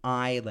his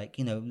eye, like,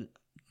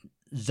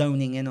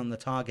 zoning in on the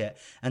target,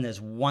 and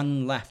there's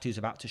one left who's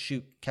about to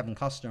shoot Kevin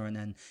Costner, and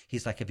then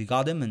he's like, have you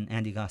got him? And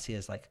Andy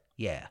Garcia's like,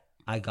 yeah,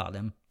 I got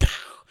him.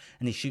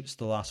 And he shoots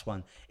the last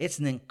one. It's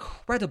an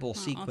incredible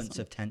sequence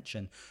of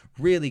tension.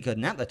 Really good.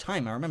 And at the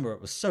time, I remember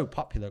it was so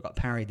popular, it got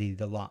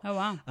parodied a lot. Oh,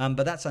 wow.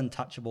 But that's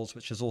Untouchables,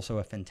 which is also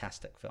a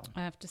fantastic film.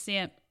 I have to see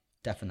it.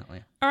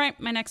 Definitely. All right,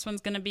 my next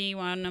one's going to be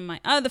one of my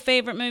other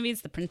favorite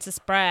movies, The Princess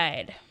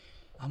Bride.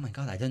 Oh my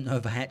God, I don't know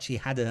if I actually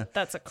had a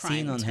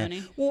scene on Tony.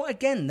 here. Well,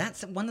 again,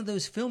 that's one of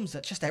those films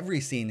that just every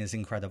scene is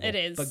incredible. It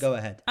is. But go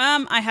ahead.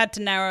 I had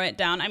to narrow it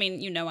down. I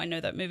mean, I know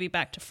that movie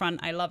back to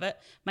front. I love it.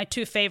 My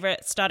 2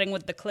 favorites, starting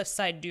with The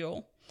Cliffside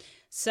Duel.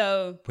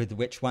 So with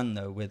which one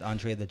though? With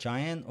Andre the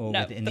Giant or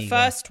with Inigo? The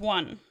first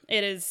one.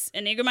 It is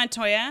Inigo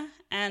Montoya,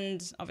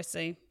 and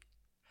obviously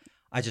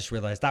I just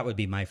realized that would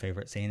be my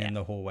favorite scene in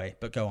the hallway.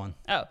 But go on.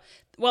 Oh,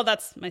 well,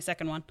 that's my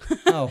second one.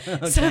 Oh,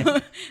 okay.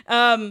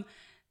 So,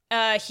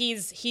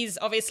 he's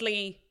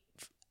obviously,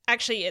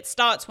 actually it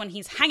starts when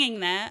he's hanging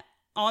there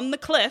on the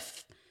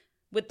cliff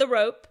with the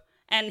rope,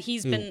 and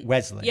he's been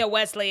Wesley. Yeah,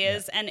 Wesley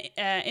is, and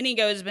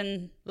Inigo has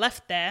been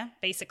left there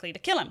basically to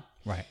kill him.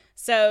 Right.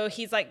 So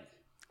he's like,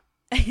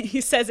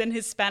 he says in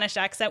his Spanish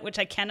accent, which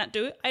I cannot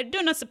do, I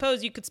do not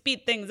suppose you could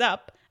speed things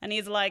up. And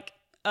he's like,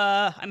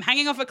 I'm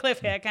hanging off a cliff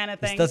here, kind of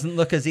thing. This doesn't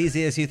look as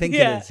easy as you think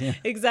it is. Yeah,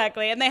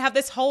 exactly. And they have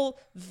this whole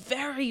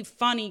very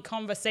funny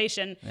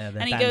conversation. Yeah,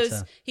 and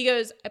he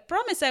goes, I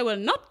promise I will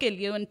not kill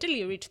you until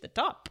you reach the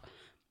top.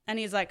 And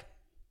he's like,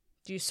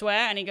 do you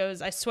swear? And he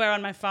goes, I swear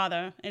on my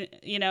father,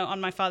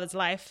 on my father's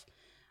life.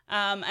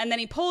 And then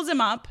he pulls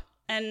him up,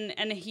 and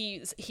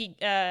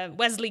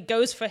Wesley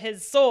goes for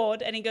his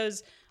sword, and he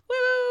goes,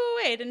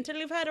 wait until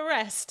you've had a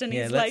rest. And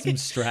he's like, let him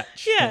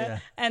stretch. Yeah.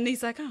 And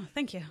he's like, oh,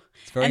 thank you.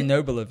 It's very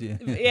noble of you.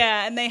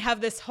 Yeah. And they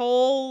have this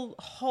whole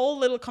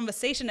little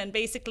conversation, and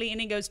basically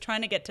Inigo's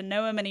trying to get to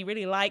know him, and he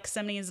really likes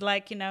him. And he's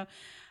like,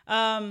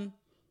 I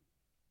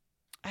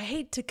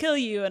hate to kill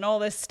you and all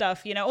this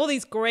stuff, all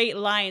these great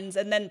lines.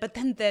 But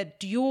then their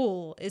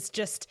duel is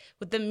just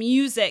with the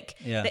music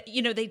that,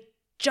 they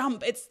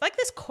jump. It's like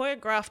this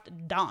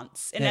choreographed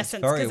dance in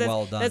essence. It's very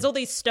well done. There's all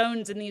these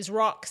stones and these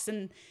rocks,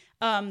 and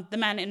the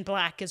man in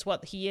black is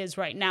what he is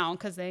right now,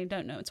 because they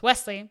don't know it's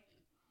Wesley.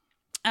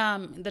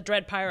 The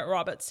Dread Pirate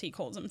Roberts, he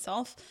calls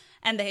himself.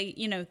 And they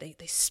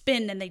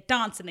spin and they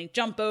dance and they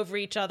jump over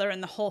each other,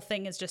 and the whole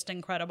thing is just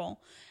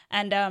incredible.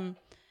 And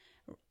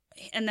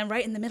then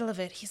right in the middle of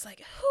it, he's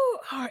like, who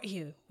are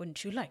you?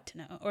 Wouldn't you like to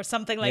know? Or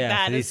something like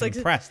that. He's like,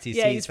 impressed.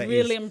 He's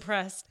really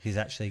impressed. He's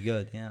actually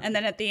good, yeah. And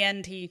then at the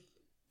end, he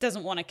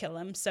doesn't want to kill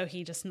him, so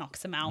he just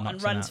knocks him out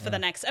and runs for the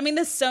next. I mean,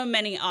 there's so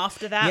many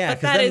after that. Yeah,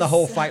 because then the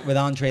whole fight with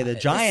Andre the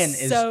Giant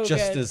is so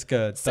just good. As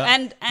good. So,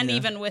 and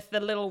even with the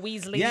little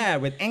Weasley. Yeah,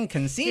 with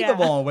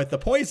Inconceivable, with the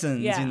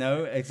poisons,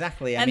 Yeah.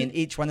 exactly. I mean,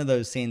 each one of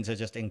those scenes are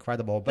just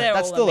incredible, but they're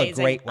that's all still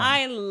amazing. A great one.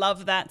 I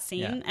love that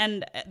scene,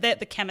 and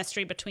the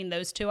chemistry between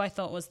those two I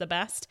thought was the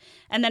best.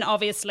 And then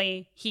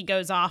obviously he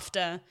goes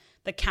after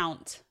the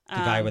Count. The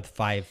guy with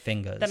 5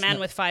 fingers. The man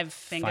with 5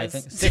 fingers.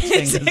 6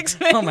 fingers. 6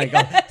 fingers. Oh my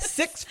God.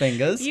 6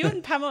 fingers. You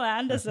and Pamela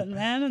Anderson,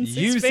 man. And 6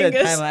 you fingers.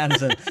 said Pamela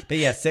Anderson. But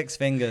yeah, 6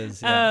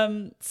 fingers. Yeah.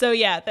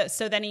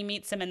 So then he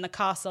meets him in the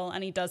castle,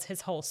 and he does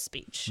his whole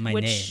speech. My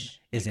name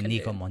is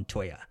Inigo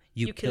Montoya.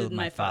 You killed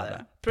my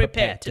father.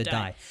 Prepare to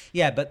die.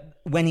 Yeah, but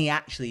when he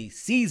actually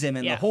sees him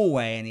in the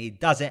hallway, and he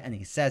does it and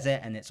he says it,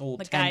 and it's all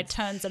the tense.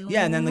 guy turns and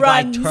and then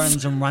runs. the guy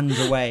turns and runs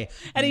away.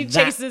 And he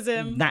chases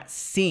him. That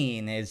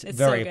scene is It's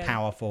very so good.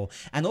 powerful.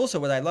 And also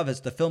what I love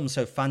is the film's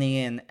so funny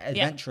and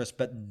adventurous,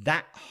 but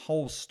that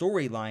whole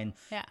storyline,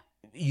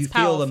 you feel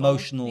powerful.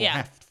 Emotional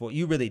heft for.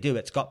 You really do.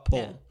 It's got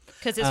pull.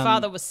 Because his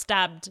father was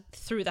stabbed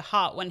through the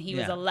heart when he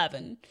was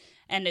 11.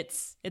 And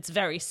it's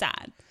very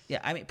sad. Yeah,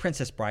 I mean,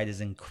 Princess Bride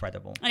is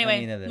incredible. Anyway, I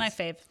mean, it is. my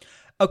fave.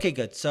 Okay,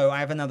 good. So I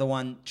have another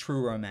one,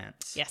 True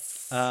Romance.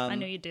 Yes, I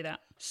knew you'd do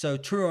that. So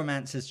True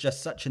Romance is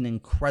just such an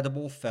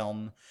incredible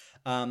film.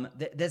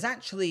 There's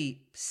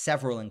actually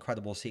several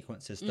incredible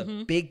sequences.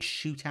 The big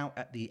shootout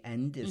at the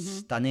end is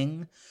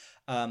stunning.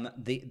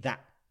 That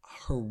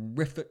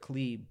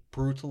horrifically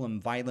brutal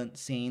and violent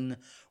scene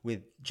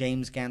with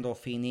James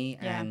Gandolfini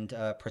and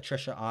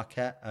Patricia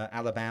Arquette,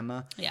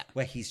 Alabama,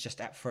 where he's just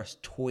at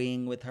first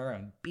toying with her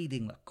and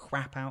beating the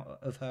crap out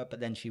of her, but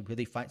then she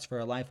really fights for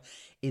her life,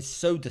 is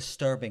so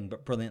disturbing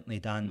but brilliantly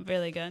done.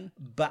 Really good.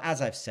 But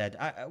as I've said,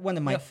 one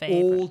of my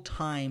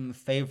all-time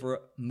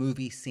favorite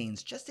movie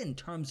scenes, just in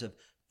terms of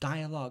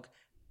dialogue,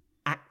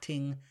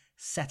 acting,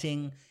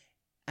 setting.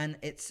 And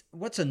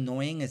what's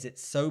annoying is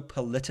it's so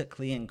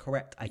politically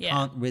incorrect. I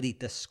can't really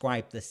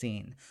describe the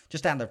scene.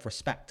 Just out of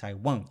respect, I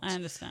won't. I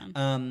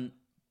understand.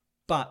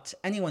 But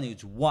anyone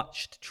who's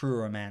watched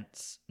True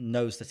Romance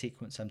knows the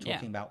sequence I'm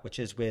talking about, which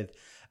is with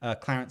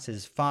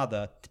Clarence's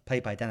father,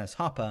 played by Dennis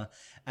Hopper,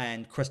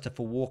 and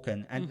Christopher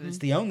Walken. And it's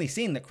the only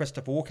scene that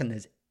Christopher Walken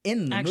is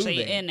in the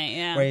movie. In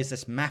it, where he's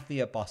this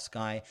mafia boss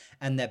guy,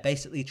 and they're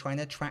basically trying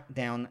to track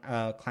down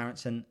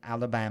Clarence and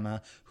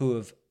Alabama, who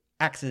have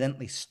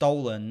accidentally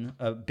stolen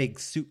a big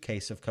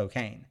suitcase of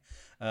cocaine,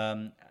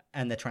 and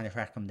they're trying to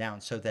track him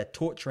down. So they're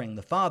torturing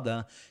the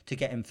father to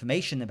get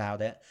information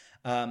about it,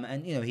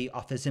 and he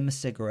offers him a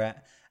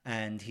cigarette,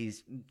 and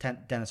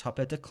Dennis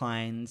Hopper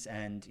declines,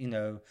 and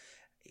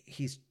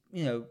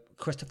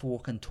Christopher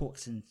Walken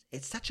talks, and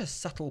it's such a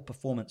subtle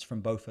performance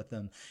from both of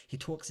them. He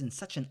talks in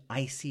such an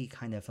icy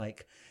kind of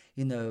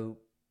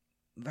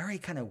very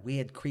kind of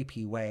weird,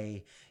 creepy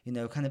way,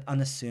 kind of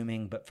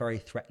unassuming but very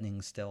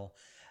threatening still.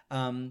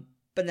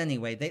 But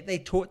anyway, they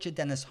torture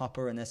Dennis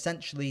Hopper, and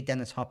essentially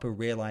Dennis Hopper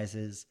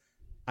realizes,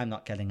 I'm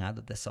not getting out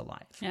of this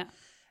alive. Yeah.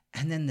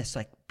 And then this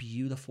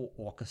beautiful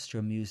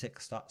orchestra music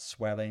starts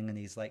swelling, and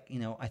he's like,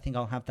 I think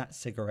I'll have that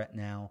cigarette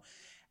now.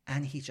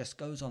 And he just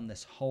goes on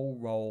this whole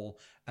role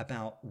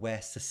about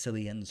where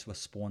Sicilians were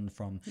spawned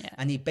from. Yeah.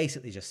 And he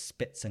basically just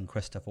spits in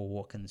Christopher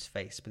Walken's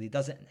face, but he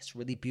does it in this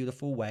really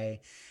beautiful way.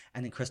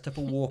 And then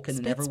Christopher Walken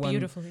and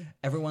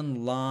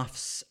everyone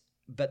laughs,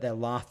 but they're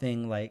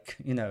laughing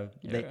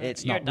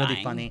it's not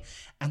really funny.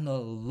 And the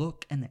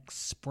look and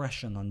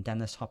expression on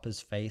Dennis Hopper's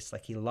face,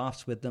 he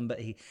laughs with them, but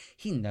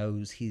he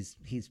knows he's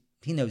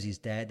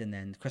dead. And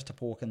then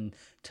Christopher Walken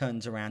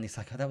turns around, he's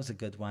like, oh, that was a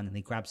good one. And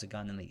he grabs a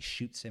gun and he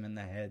shoots him in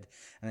the head,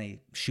 and he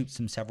shoots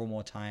him several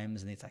more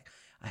times. And he's like,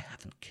 I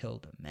haven't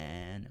killed a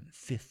man in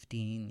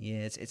 15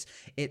 years.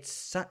 It's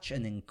such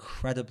an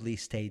incredibly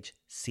staged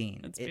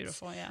scene. It's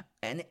beautiful, yeah.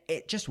 And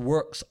it just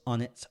works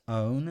on its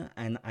own,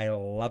 and I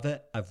love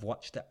it. I've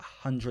watched it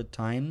 100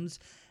 times.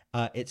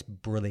 It's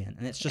brilliant,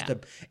 and it's just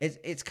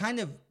it's kind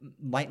of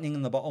lightning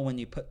in the bottle when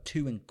you put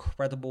two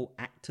incredible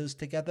actors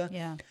together.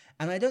 Yeah.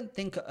 And I don't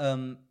think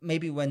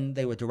maybe when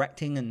they were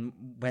directing and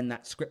when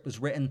that script was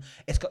written,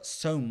 it's got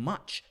so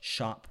much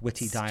sharp,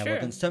 witty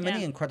dialogue and so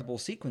many incredible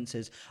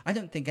sequences. I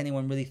don't think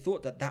anyone really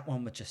thought that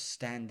one would just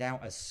stand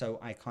out as so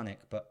iconic.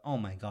 But oh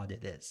my God,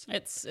 it is.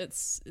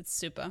 It's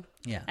super.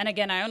 Yeah. And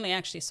again, I only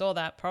actually saw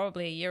that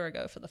probably a year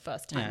ago for the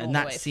first time. Yeah, and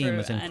that scene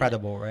was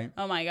incredible, right?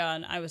 Oh my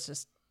God, I was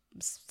just.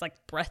 It's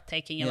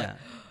breathtaking. You're like,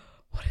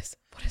 what is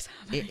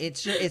happening?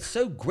 It's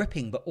so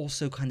gripping, but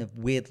also kind of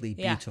weirdly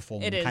beautiful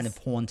and kind of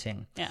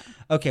haunting. Yeah.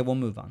 Okay, we'll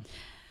move on.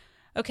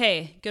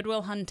 Okay, Good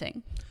Will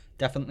Hunting.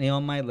 Definitely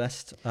on my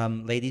list.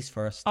 Ladies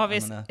first.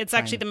 Obviously, it's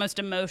actually the most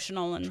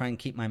emotional and... Try and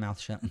keep my mouth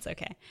shut. It's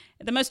okay.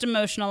 The most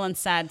emotional and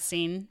sad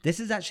scene. This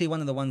is actually one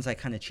of the ones I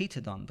kind of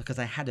cheated on because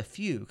I had a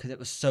few because it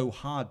was so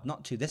hard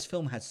not to. This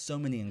film has so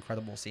many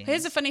incredible scenes.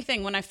 Here's the funny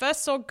thing. When I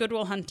first saw Good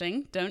Will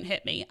Hunting, don't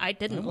hit me, I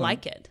didn't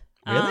like it.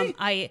 Really?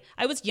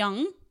 I was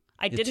young.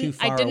 You're too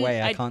far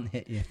away. I can't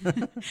hit you.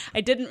 I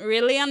didn't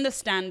really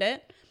understand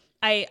it.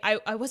 I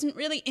wasn't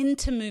really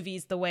into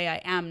movies the way I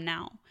am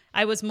now.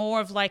 I was more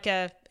of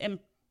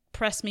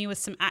impress me with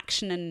some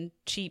action and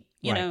cheap,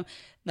 No,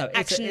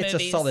 action it's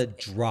movies. A solid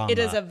drama. It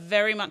is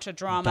very much a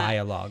drama.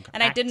 Dialogue.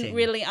 And acting. I didn't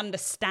really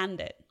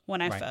understand it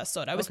when I first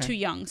saw it. I was too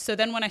young. So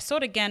then when I saw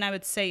it again, I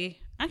would say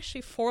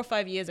actually 4 or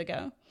 5 years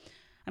ago.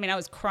 I mean, I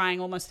was crying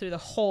almost through the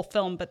whole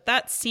film. But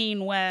that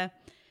scene where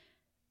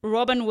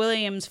Robin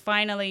Williams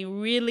finally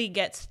really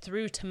gets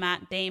through to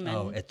Matt Damon.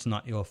 Oh, it's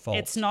not your fault.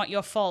 It's not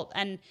your fault.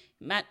 And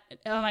Matt,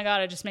 oh my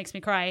God, it just makes me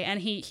cry. And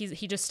he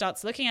just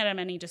starts looking at him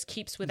and he just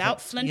keeps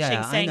without flinching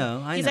saying, I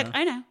know. And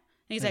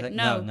he's like,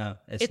 no,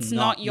 it's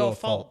not your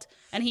fault.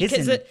 And he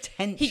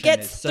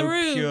gets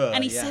through pure,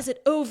 and he says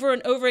it over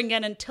and over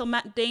again until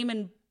Matt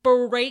Damon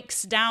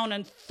breaks down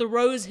and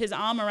throws his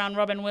arm around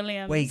Robin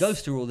Williams. Where he goes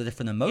through all the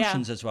different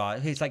emotions as well.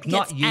 He's like,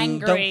 not you,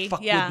 angry. Don't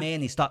fuck with me.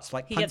 And he starts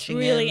punching him. He gets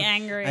really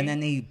angry. And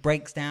then he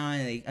breaks down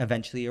and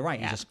eventually, you're right,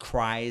 he just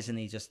cries and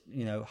he just,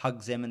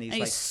 hugs him and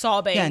he's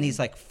sobbing. Yeah, and he's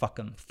like, fuck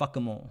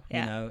them all.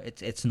 Yeah.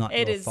 It's not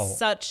your fault. It is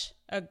such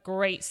a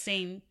great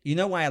scene. You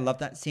know why I love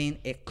that scene?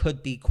 It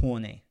could be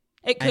corny.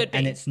 It could be.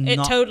 And it's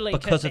not totally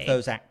because of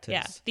those actors.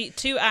 Yeah, the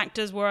two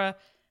actors were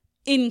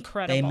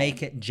incredible. They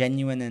make it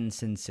genuine and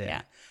sincere.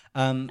 Yeah.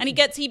 And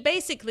he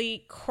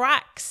basically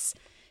cracks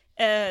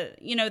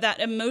that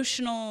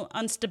emotional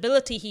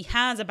instability he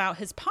has about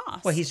his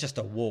past. Well, he's just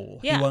a wall.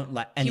 Yeah. He won't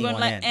let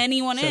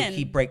anyone in. So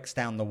he breaks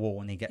down the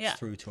wall and he gets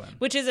through to him.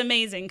 Which is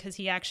amazing because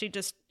he actually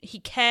he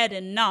cared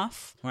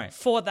enough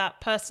for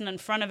that person in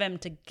front of him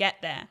to get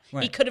there.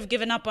 Right. He could have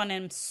given up on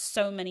him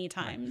so many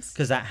times.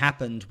 Because that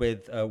happened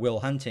with Will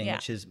Hunting,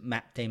 which is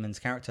Matt Damon's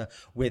character,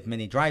 with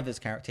Minnie Driver's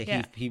character.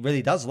 He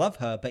really does love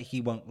her, but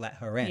he won't let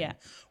her in,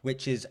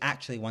 which is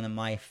actually one of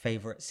my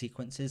favorite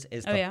sequences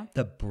is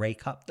the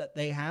breakup that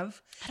they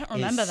have. I don't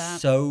remember that.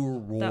 So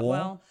raw. That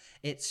well.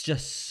 It's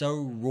just so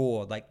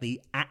raw. Like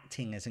the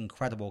acting is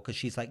incredible because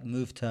she's like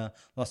moved to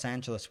Los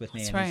Angeles with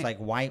me. It's like,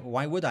 why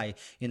would I?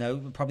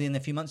 Probably in a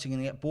few months you're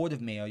going to get bored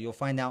of me or you'll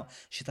find out.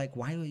 She's like,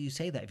 why would you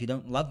say that? If you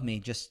don't love me,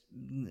 just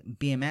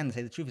be a man and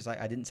say the truth. It's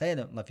like, I didn't say I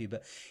don't love you.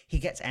 But he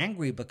gets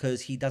angry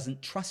because he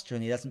doesn't trust her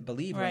and he doesn't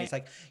believe her. And he's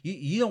like,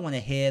 you don't want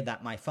to hear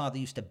that my father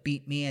used to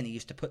beat me and he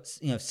used to put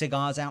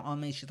cigars out on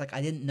me. She's like,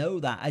 I didn't know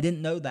that.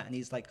 And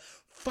he's like,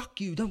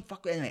 fuck you, don't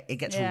fuck. Anyway, it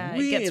gets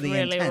really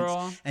intense.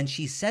 Raw. And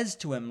she says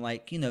to him,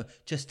 like,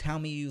 just tell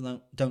me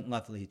you don't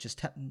love me.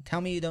 Just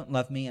tell me you don't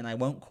love me, and I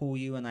won't call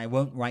you, and I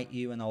won't write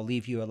you, and I'll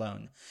leave you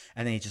alone.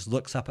 And then he just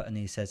looks up at her and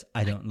he says,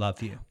 I don't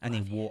love you. And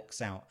he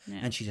walks out,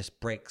 and she just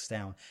breaks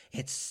down.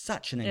 It's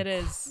such an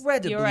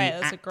incredibly You're right.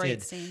 That's acted. A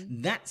great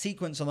scene. That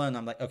sequence alone,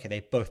 I'm like, okay, they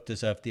both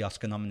deserved the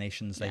Oscar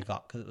nominations they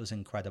got because it was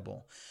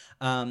incredible.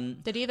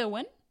 Did either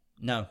win?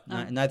 No,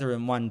 neither of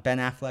them won. Ben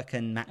Affleck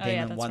and Matt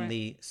Damon won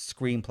the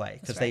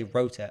screenplay because they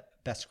wrote it.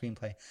 Best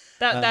screenplay.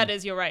 That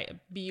is, you're right,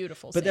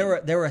 beautiful. But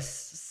there are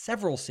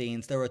several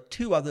scenes. There are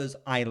two others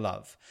I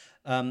love.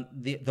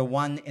 The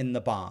one in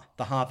the bar,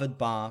 the Harvard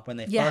bar, when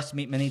they first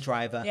meet Minnie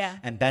Driver,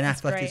 and Ben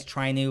Affleck is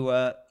trying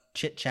to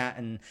chit chat,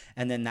 and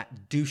then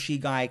that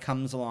douchey guy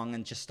comes along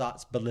and just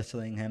starts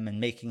belittling him and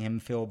making him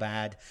feel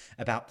bad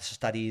about the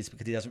studies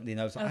because he doesn't really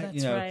know.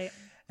 Right.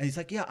 And he's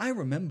like, yeah, I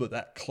remember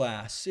that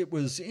class. It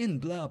was in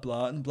blah,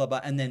 blah, and blah, blah.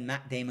 And then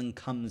Matt Damon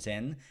comes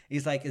in.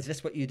 He's like, is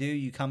this what you do?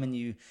 You come and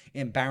you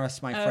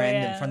embarrass my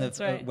friend in front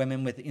of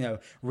women with,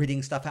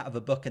 reading stuff out of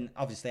a book. And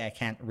obviously I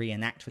can't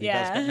reenact what he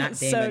does. But Matt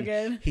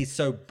Damon, he's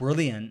so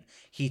brilliant.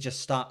 He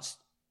just starts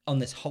on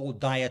this whole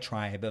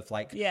diatribe of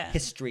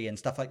history and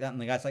stuff like that. And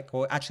the guy's like,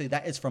 well, actually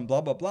that is from blah,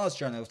 blah, blah's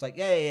journal. It's like,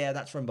 yeah,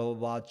 that's from blah,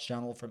 blah, blah's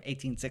journal from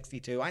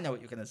 1862. I know what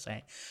you're going to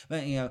say.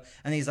 But,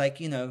 and he's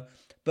like,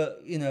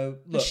 but,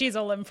 look. She's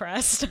all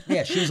impressed.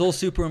 Yeah, she's all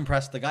super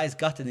impressed. The guy's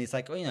gutted. And he's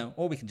like, well,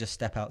 or we can just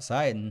step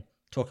outside and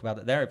talk about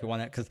it there if you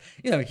want it. Because,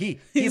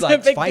 he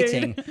likes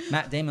fighting.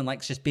 Matt Damon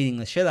likes just beating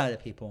the shit out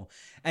of people.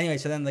 Anyway,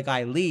 so then the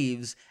guy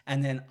leaves.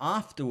 And then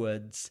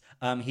afterwards,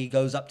 he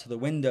goes up to the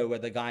window where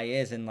the guy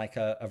is in like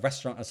a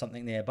restaurant or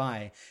something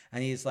nearby.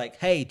 And he's like,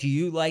 hey, do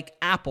you like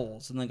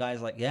apples? And the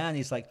guy's like, yeah. And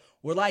he's like,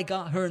 well, I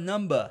got her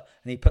number.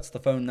 And he puts the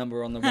phone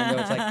number on the window.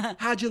 It's like,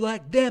 how'd you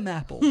like them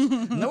apples?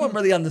 No one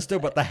really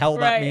understood what the hell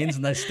that means,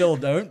 and I still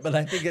don't. But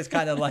I think it's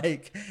kind of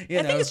like, I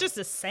think it's just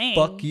a saying.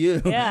 Fuck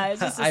you. Yeah,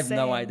 it's just a saying. I have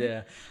no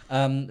idea.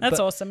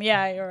 That's awesome.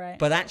 Yeah, you're right.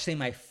 But actually,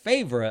 my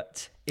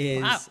favorite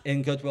is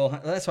in Good Will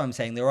Hunting. That's what I'm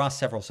saying. There are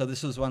several. So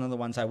this was one of the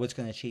ones I was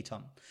going to cheat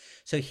on.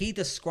 So he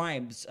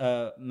describes,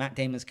 Matt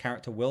Damon's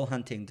character, Will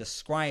Hunting,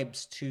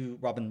 describes to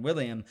Robin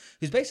Williams,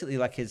 who's basically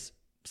like his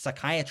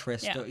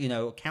psychiatrist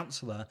or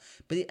counselor,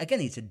 but again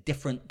he's a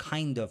different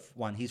kind of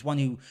one. He's one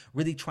who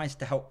really tries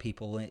to help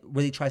people and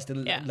really tries to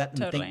let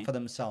them think for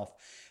themselves.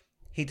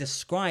 He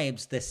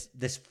describes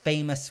this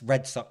famous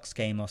Red Sox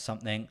game or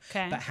something,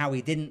 but how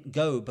he didn't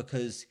go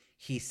because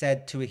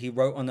he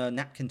wrote on a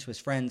napkin to his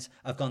friends,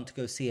 I've gone to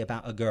go see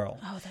about a girl.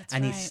 Oh, that's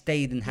and right. he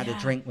stayed and had a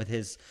drink with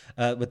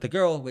with the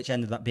girl, which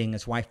ended up being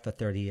his wife for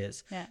 30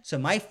 years. Yeah. So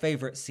my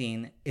favorite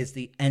scene is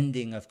the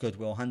ending of Good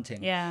Will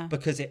Hunting. Yeah.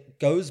 Because it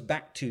goes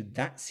back to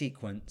that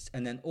sequence.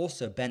 And then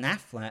also Ben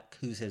Affleck,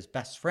 who's his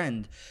best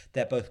friend,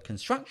 they're both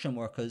construction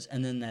workers.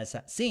 And then there's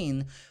that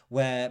scene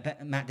where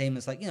Matt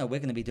Damon's like, we're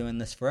going to be doing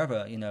this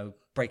forever,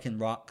 breaking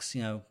rocks,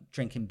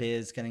 drinking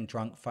beers, getting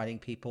drunk, fighting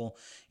people,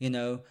 and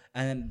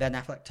then Ben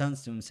Affleck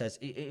turns to him and says,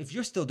 if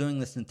you're still doing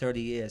this in 30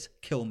 years,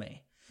 kill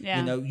me.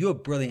 Yeah. You're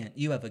brilliant.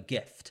 You have a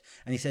gift.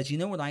 And he says, you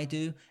know what I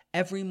do?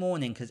 Every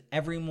morning,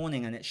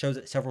 and it shows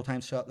it several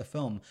times throughout the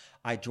film,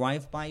 I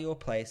drive by your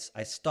place,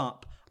 I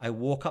stop, I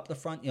walk up the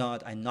front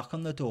yard, I knock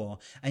on the door,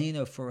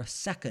 and for a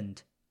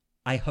second,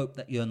 I hope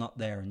that you're not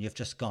there and you've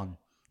just gone.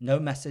 No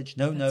message,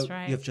 no note,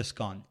 you've just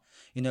gone.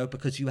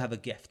 Because you have a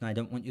gift and I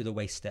don't want you to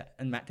waste it.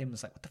 And Matt Damon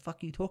was like, what the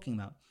fuck are you talking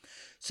about?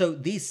 So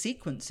these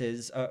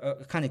sequences are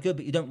kind of good,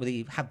 but you don't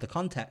really have the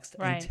context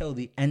until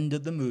the end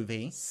of the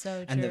movie. So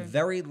true. And the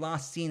very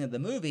last scene of the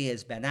movie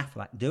is Ben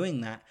Affleck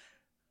doing that,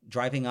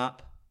 driving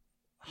up,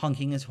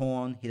 honking his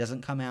horn. He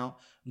doesn't come out,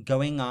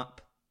 going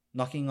up,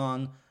 knocking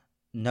on,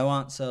 no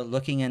answer,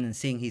 looking in and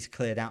seeing he's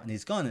cleared out and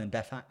he's gone. And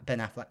Ben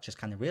Affleck just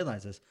kind of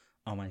realizes,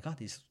 oh my God,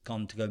 he's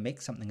gone to go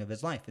make something of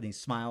his life. And he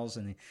smiles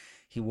and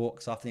he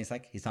walks off and he's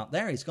like, he's not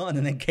there, he's gone.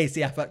 And then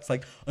Casey Affleck's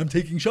like, I'm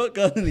taking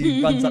shotgun. And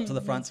he runs up to the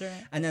front. That's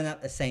right. And then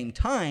at the same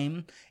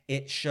time,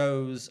 it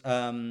shows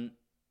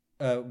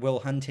Will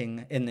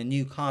Hunting in the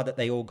new car that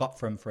they all got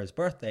for him for his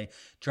birthday,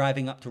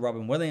 driving up to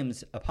Robin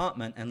Williams'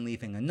 apartment and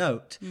leaving a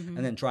note, and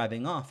then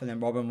driving off. And then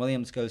Robin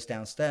Williams goes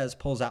downstairs,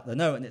 pulls out the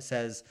note, and it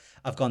says,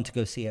 "I've gone to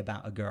go see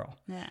about a girl."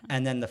 Yeah.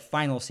 And then the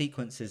final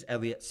sequence is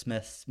Elliott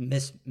Smith's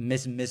Miss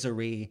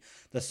Misery,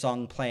 the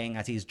song playing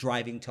as he's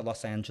driving to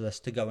Los Angeles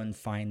to go and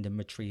find and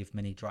retrieve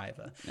Minnie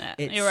Driver. Yeah,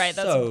 It's you're right.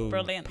 That's so a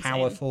brilliant scene.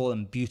 powerful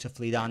and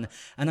beautifully done.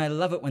 And I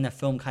love it when a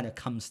film kind of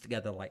comes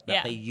together like that.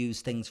 Yeah. They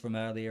use things from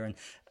earlier, and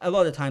a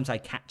lot of times I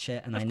catch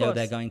it and I know course.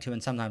 they're going to,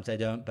 and sometimes I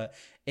don't. But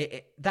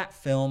that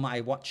film,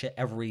 I watch it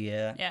every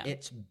year. Yeah.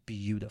 It's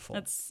beautiful.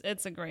 It's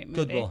a great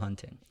movie. Good Will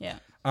Hunting. Yeah.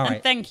 All And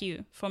right. thank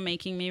you for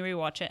making me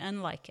rewatch it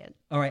and like it.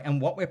 All right,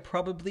 and what we're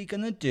probably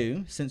going to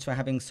do, since we're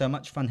having so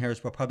much fun here,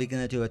 is we're probably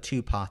going to do a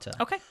two-parter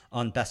Okay.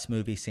 on best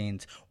movie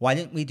scenes. Why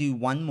don't we do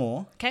one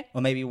more? Okay. Or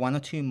maybe one or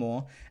two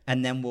more,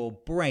 and then we'll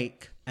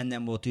break, and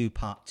then we'll do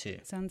part 2.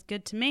 Sounds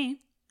good to me.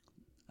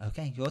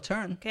 Okay, your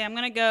turn. Okay, I'm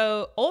going to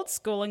go old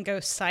school and go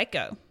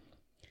Psycho.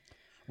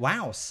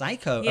 Wow,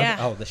 Psycho. Yeah.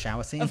 Okay. Oh, the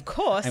shower scene? Of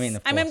course. I mean,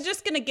 of course. I'm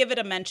just going to give it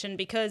a mention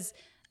because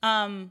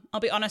I'll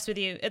be honest with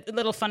you. A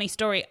little funny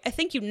story. I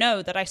think you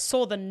know that I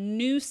saw the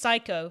new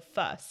Psycho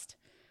first.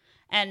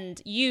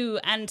 And you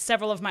and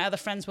several of my other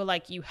friends were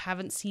like, "You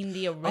haven't seen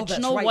the original? Oh,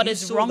 that's right. What You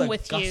is saw wrong the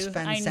with Gus you?"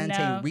 Van I Sant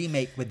know.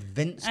 remake with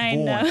Vince I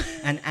Vaughn know.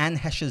 and Anne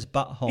Heche's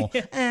butthole.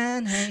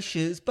 Anne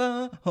Heche's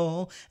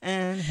butthole.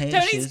 Anne Heche's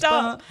Tony,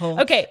 stop.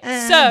 butthole. Okay,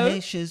 Anne so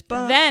Heche's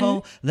then-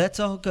 butthole. Let's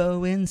all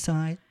go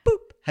inside. Boop.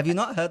 Have you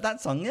not heard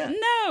that song yet?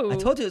 No. I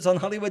told you it's on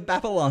Hollywood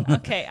Babylon.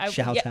 Okay,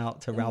 Shout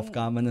out to Ralph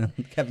Garman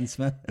and Kevin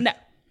Smith.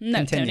 No,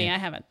 Continue. Tony, I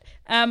haven't.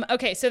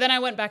 Okay, so then I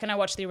went back and I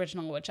watched the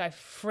original, which I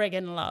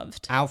friggin'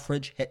 loved.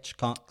 Alfred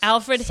Hitchcock's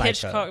Alfred Psycho.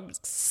 Hitchcock's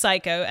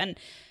Psycho. And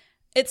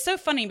it's so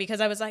funny because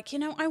I was like,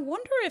 I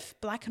wonder if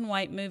black and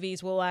white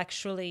movies will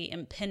actually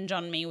impinge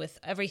on me with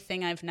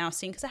everything I've now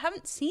seen, because I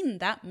haven't seen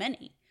that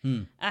many.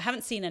 I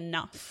haven't seen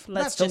enough,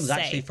 let's That just film's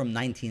say. actually from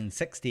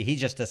 1960. He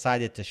just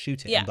decided to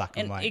shoot it in black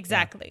and white.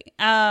 Exactly.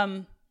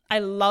 I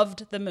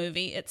loved the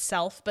movie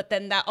itself, but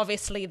then that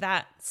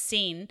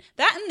scene,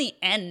 that in the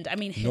end, I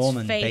mean, his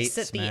Norman face Bates,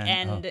 at the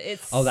man. end,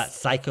 Oh, that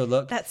psycho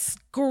look. that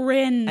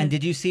grin. And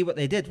did you see what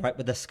they did, right,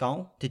 with the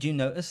skull? Did you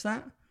notice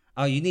that?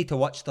 Oh, you need to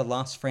watch the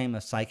last frame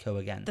of Psycho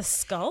again. The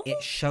skull?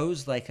 It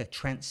shows like a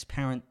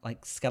transparent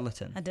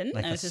skeleton. I didn't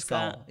like notice a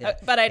skull.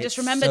 that. But I just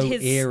remembered so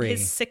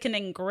his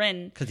sickening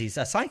grin. Because he's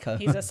a psycho.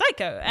 He's a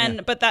psycho.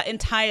 But that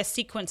entire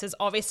sequence is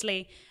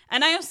obviously,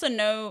 and I also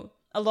know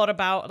a lot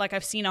about,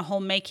 I've seen a whole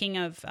making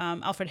of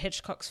Alfred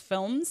Hitchcock's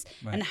films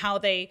and how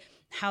they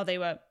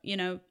were,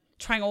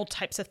 trying all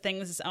types of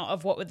things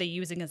of what were they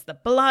using as the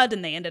blood,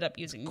 and they ended up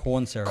using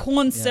corn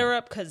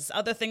syrup because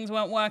other things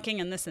weren't working,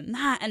 and this and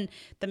that, and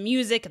the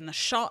music and the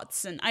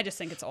shots, and I just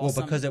think it's awesome.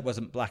 Well, because it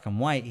wasn't black and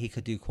white, he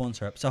could do corn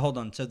syrup. So hold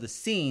on. So the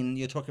scene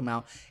you're talking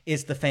about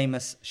is the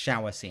famous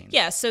shower scene.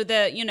 Yeah, so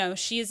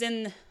she's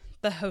in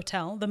the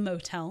hotel, the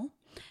motel,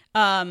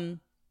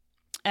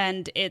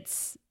 and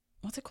it's,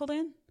 what's it called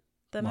again?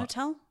 The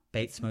motel?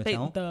 Bates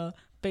Motel. The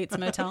Bates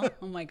Motel.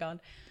 Oh my God.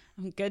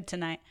 I'm good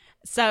tonight.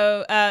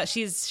 So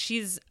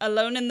she's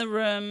alone in the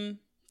room.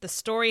 The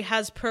story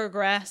has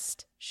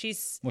progressed.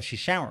 She's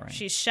showering.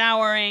 She's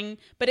showering,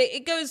 but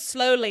it goes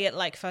slowly.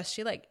 At first,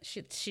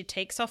 she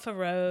takes off her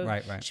robe.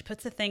 Right. She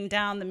puts the thing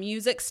down. The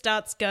music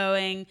starts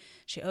going.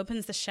 She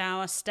opens the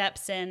shower,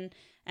 steps in,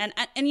 and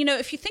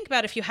if you think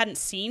about it, if you hadn't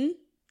seen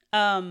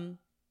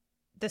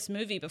this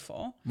movie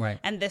before, right,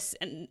 and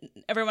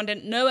everyone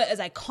didn't know it as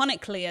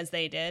iconically as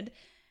they did,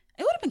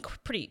 it would have been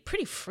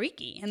pretty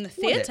freaky in the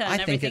theater and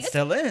everything. I think it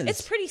still is.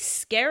 It's pretty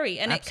scary,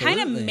 and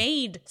Absolutely. it kind of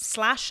made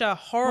slasher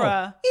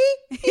horror.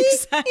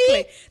 Exactly.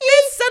 Then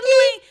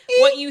suddenly,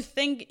 what you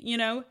think,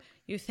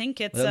 you think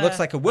it's it looks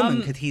like a woman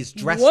because he's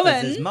dressed woman.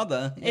 as his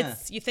mother. Yeah.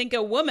 You think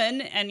a woman,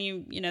 and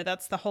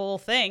that's the whole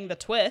thing, the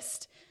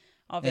twist.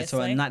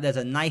 Obviously. Yeah, so there's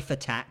a knife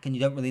attack, and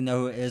you don't really know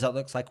who it is. It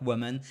looks like a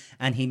woman,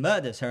 and he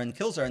murders her and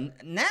kills her. And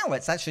now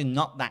it's actually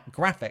not that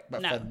graphic,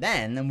 but for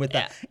then, and with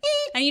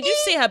and you do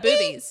see her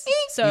boobies.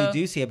 So you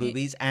do see her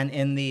boobies, and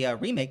in the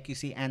remake, you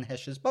see Anne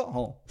Heche's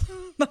butthole.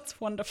 That's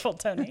wonderful,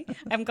 Tony.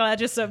 I'm glad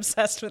you're so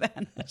obsessed with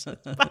Anne Heche's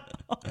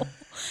butthole.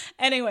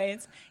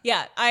 Anyways,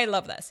 yeah, I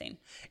love that scene.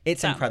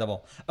 It's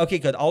incredible. Okay,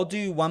 good. I'll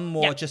do one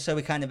more just so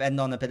we kind of end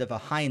on a bit of a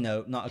high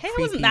note, not a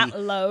creepy wasn't that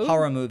low.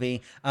 horror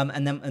movie.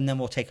 And then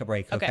we'll take a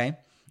break, okay?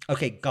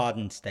 Okay,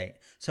 Garden State.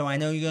 So I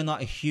know you're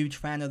not a huge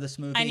fan of this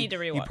movie. I need to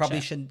rewatch it. You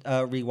probably should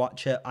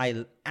rewatch it.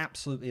 I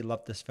absolutely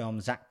love this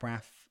film. Zach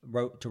Braff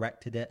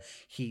directed it.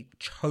 He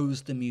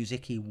chose the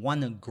music. He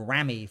won a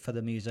Grammy for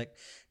the music.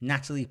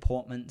 Natalie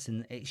Portman's,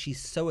 and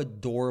she's so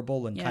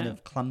adorable and kind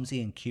of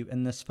clumsy and cute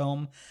in this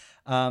film.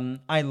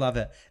 I love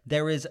it.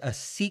 There is a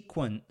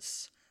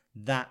sequence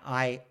that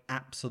I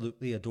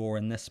absolutely adore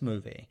in this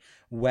movie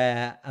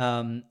where,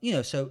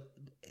 so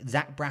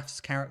Zach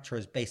Braff's character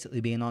has basically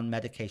been on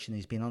medication.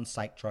 He's been on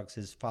psych drugs.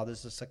 His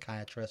father's a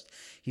psychiatrist.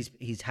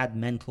 He's had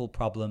mental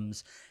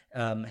problems.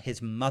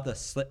 His mother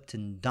slipped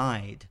and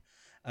died.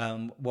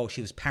 Well,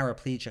 she was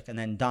paraplegic and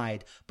then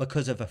died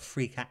because of a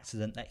freak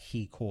accident that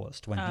he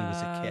caused when he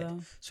was a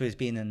kid. So he's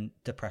been in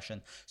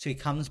depression. So he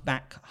comes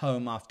back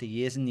home after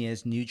years and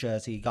years, New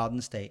Jersey,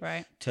 Garden State,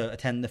 to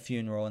attend the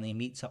funeral, and he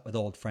meets up with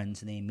old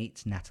friends, and he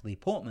meets Natalie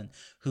Portman,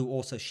 who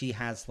also, she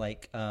has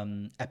like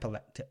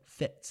epileptic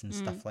fits and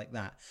stuff like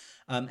that.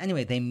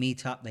 Anyway, they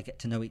meet up, they get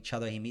to know each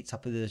other. He meets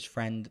up with his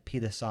friend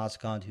Peter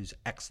Sarsgaard, who's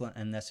excellent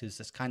in this, who's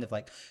this kind of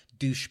like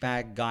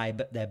douchebag guy,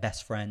 but they're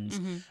best friends.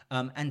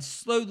 And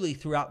slowly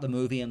throughout the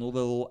movie and all the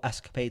little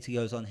escapades he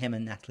goes on, him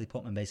and Natalie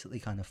Portman basically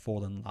kind of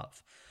fall in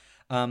love.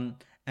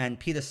 And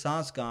Peter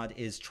Sarsgaard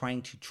is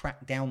trying to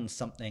track down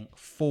something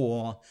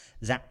for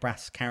Zach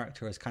Braff's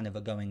character as kind of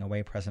a going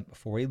away present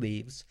before he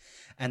leaves.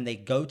 And they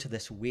go to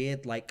this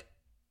weird, like,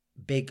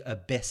 big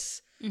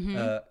abyss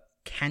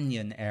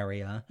canyon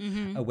area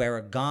where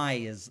a guy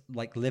is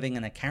like living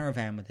in a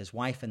caravan with his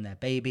wife and their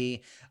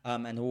baby,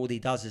 and all he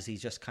does is he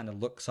just kind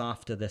of looks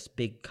after this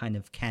big kind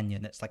of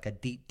canyon. It's like a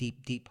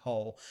deep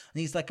hole,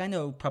 and he's like, I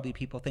know probably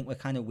people think we're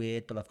kind of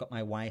weird, but I've got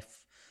my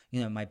wife,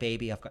 you know, my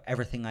baby, I've got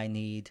everything I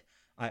need.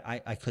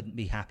 I couldn't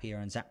be happier.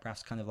 And Zach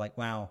Braff's kind of like,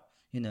 wow,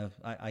 you know,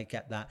 I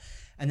get that.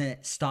 And then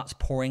it starts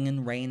pouring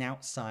in rain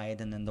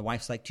outside. And then the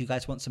wife's like, do you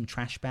guys want some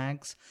trash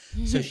bags?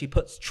 So she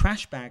puts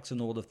trash bags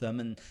on all of them,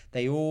 and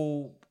they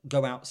all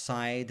go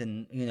outside,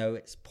 and, you know,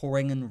 it's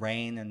pouring in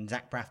rain. And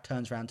Zach Braff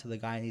turns around to the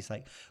guy and he's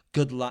like,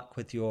 good luck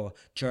with your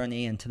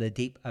journey into the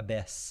deep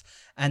abyss.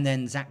 And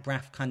then Zach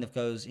Braff kind of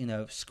goes, you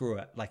know, screw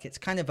it. Like, it's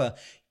kind of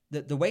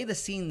the way the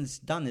scene's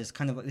done is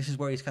kind of like, this is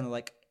where he's kind of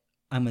like,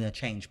 I'm going to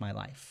change my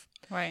life.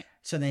 Right.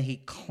 So then he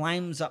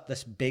climbs up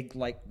this big,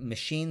 like,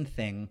 machine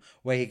thing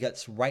where he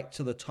gets right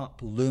to the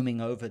top,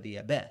 looming over the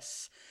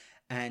abyss.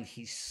 And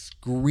he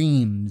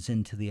screams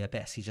into the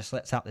abyss. He just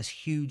lets out this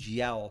huge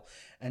yell,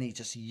 and he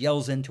just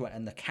yells into it.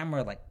 And the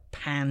camera, like,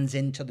 pans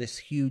into this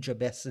huge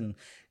abyss and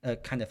a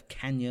kind of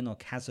canyon or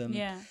chasm.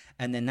 Yeah.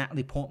 And then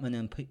Natalie Portman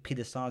and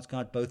Peter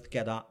Sarsgaard both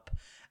get up.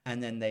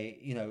 And then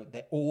they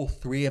all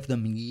three of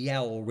them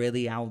yell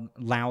really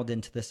loud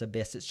into this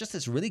abyss. It's just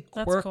this really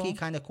quirky,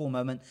 kind of cool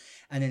moment.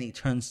 And then he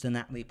turns to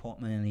Natalie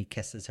Portman and he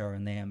kisses her,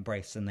 and they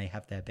embrace and they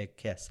have their big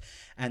kiss.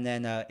 And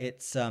then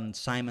it's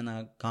Simon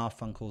and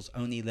Garfunkel's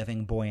Only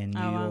Living Boy in New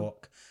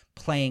York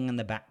playing in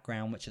the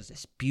background, which is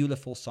this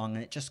beautiful song.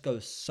 And it just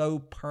goes so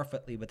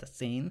perfectly with the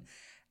scene.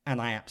 And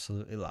I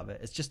absolutely love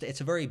it. It's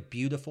a very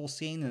beautiful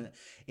scene. And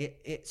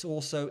it's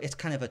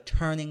kind of a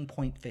turning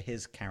point for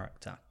his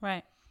character.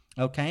 Right.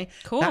 Okay,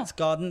 cool. That's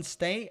Garden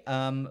State.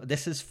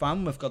 This is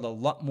fun. We've got a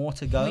lot more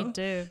to go. We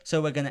do.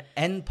 So we're going to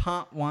end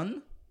part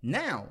 1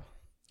 now.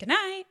 Good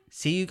night.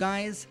 See you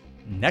guys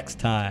next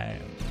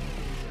time.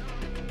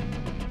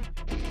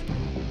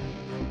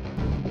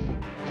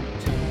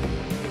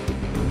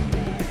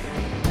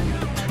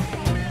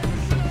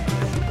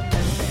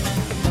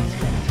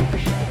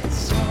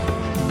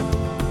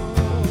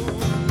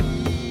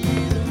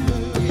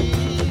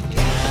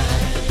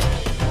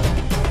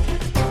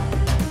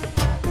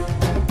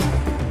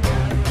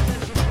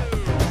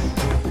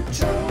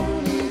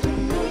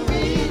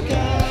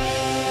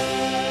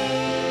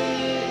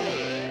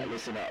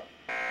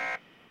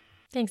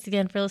 Thanks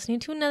again for listening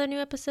to another new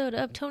episode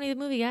of Tony the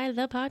Movie Guy,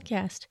 the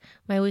podcast.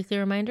 My weekly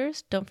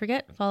reminders, don't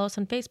forget, follow us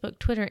on Facebook,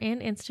 Twitter,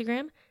 and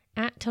Instagram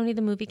at Tony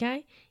the Movie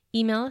Guy.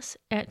 Email us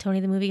at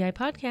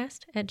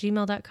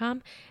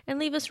tonythemovieguypodcast@gmail.com and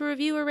leave us a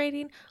review or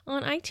rating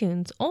on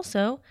iTunes.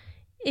 Also,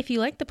 if you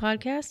like the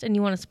podcast and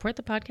you want to support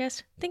the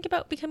podcast, think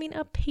about becoming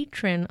a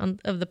patron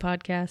of the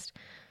podcast.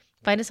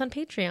 Find us on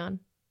Patreon.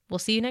 We'll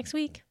see you next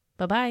week.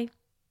 Bye-bye.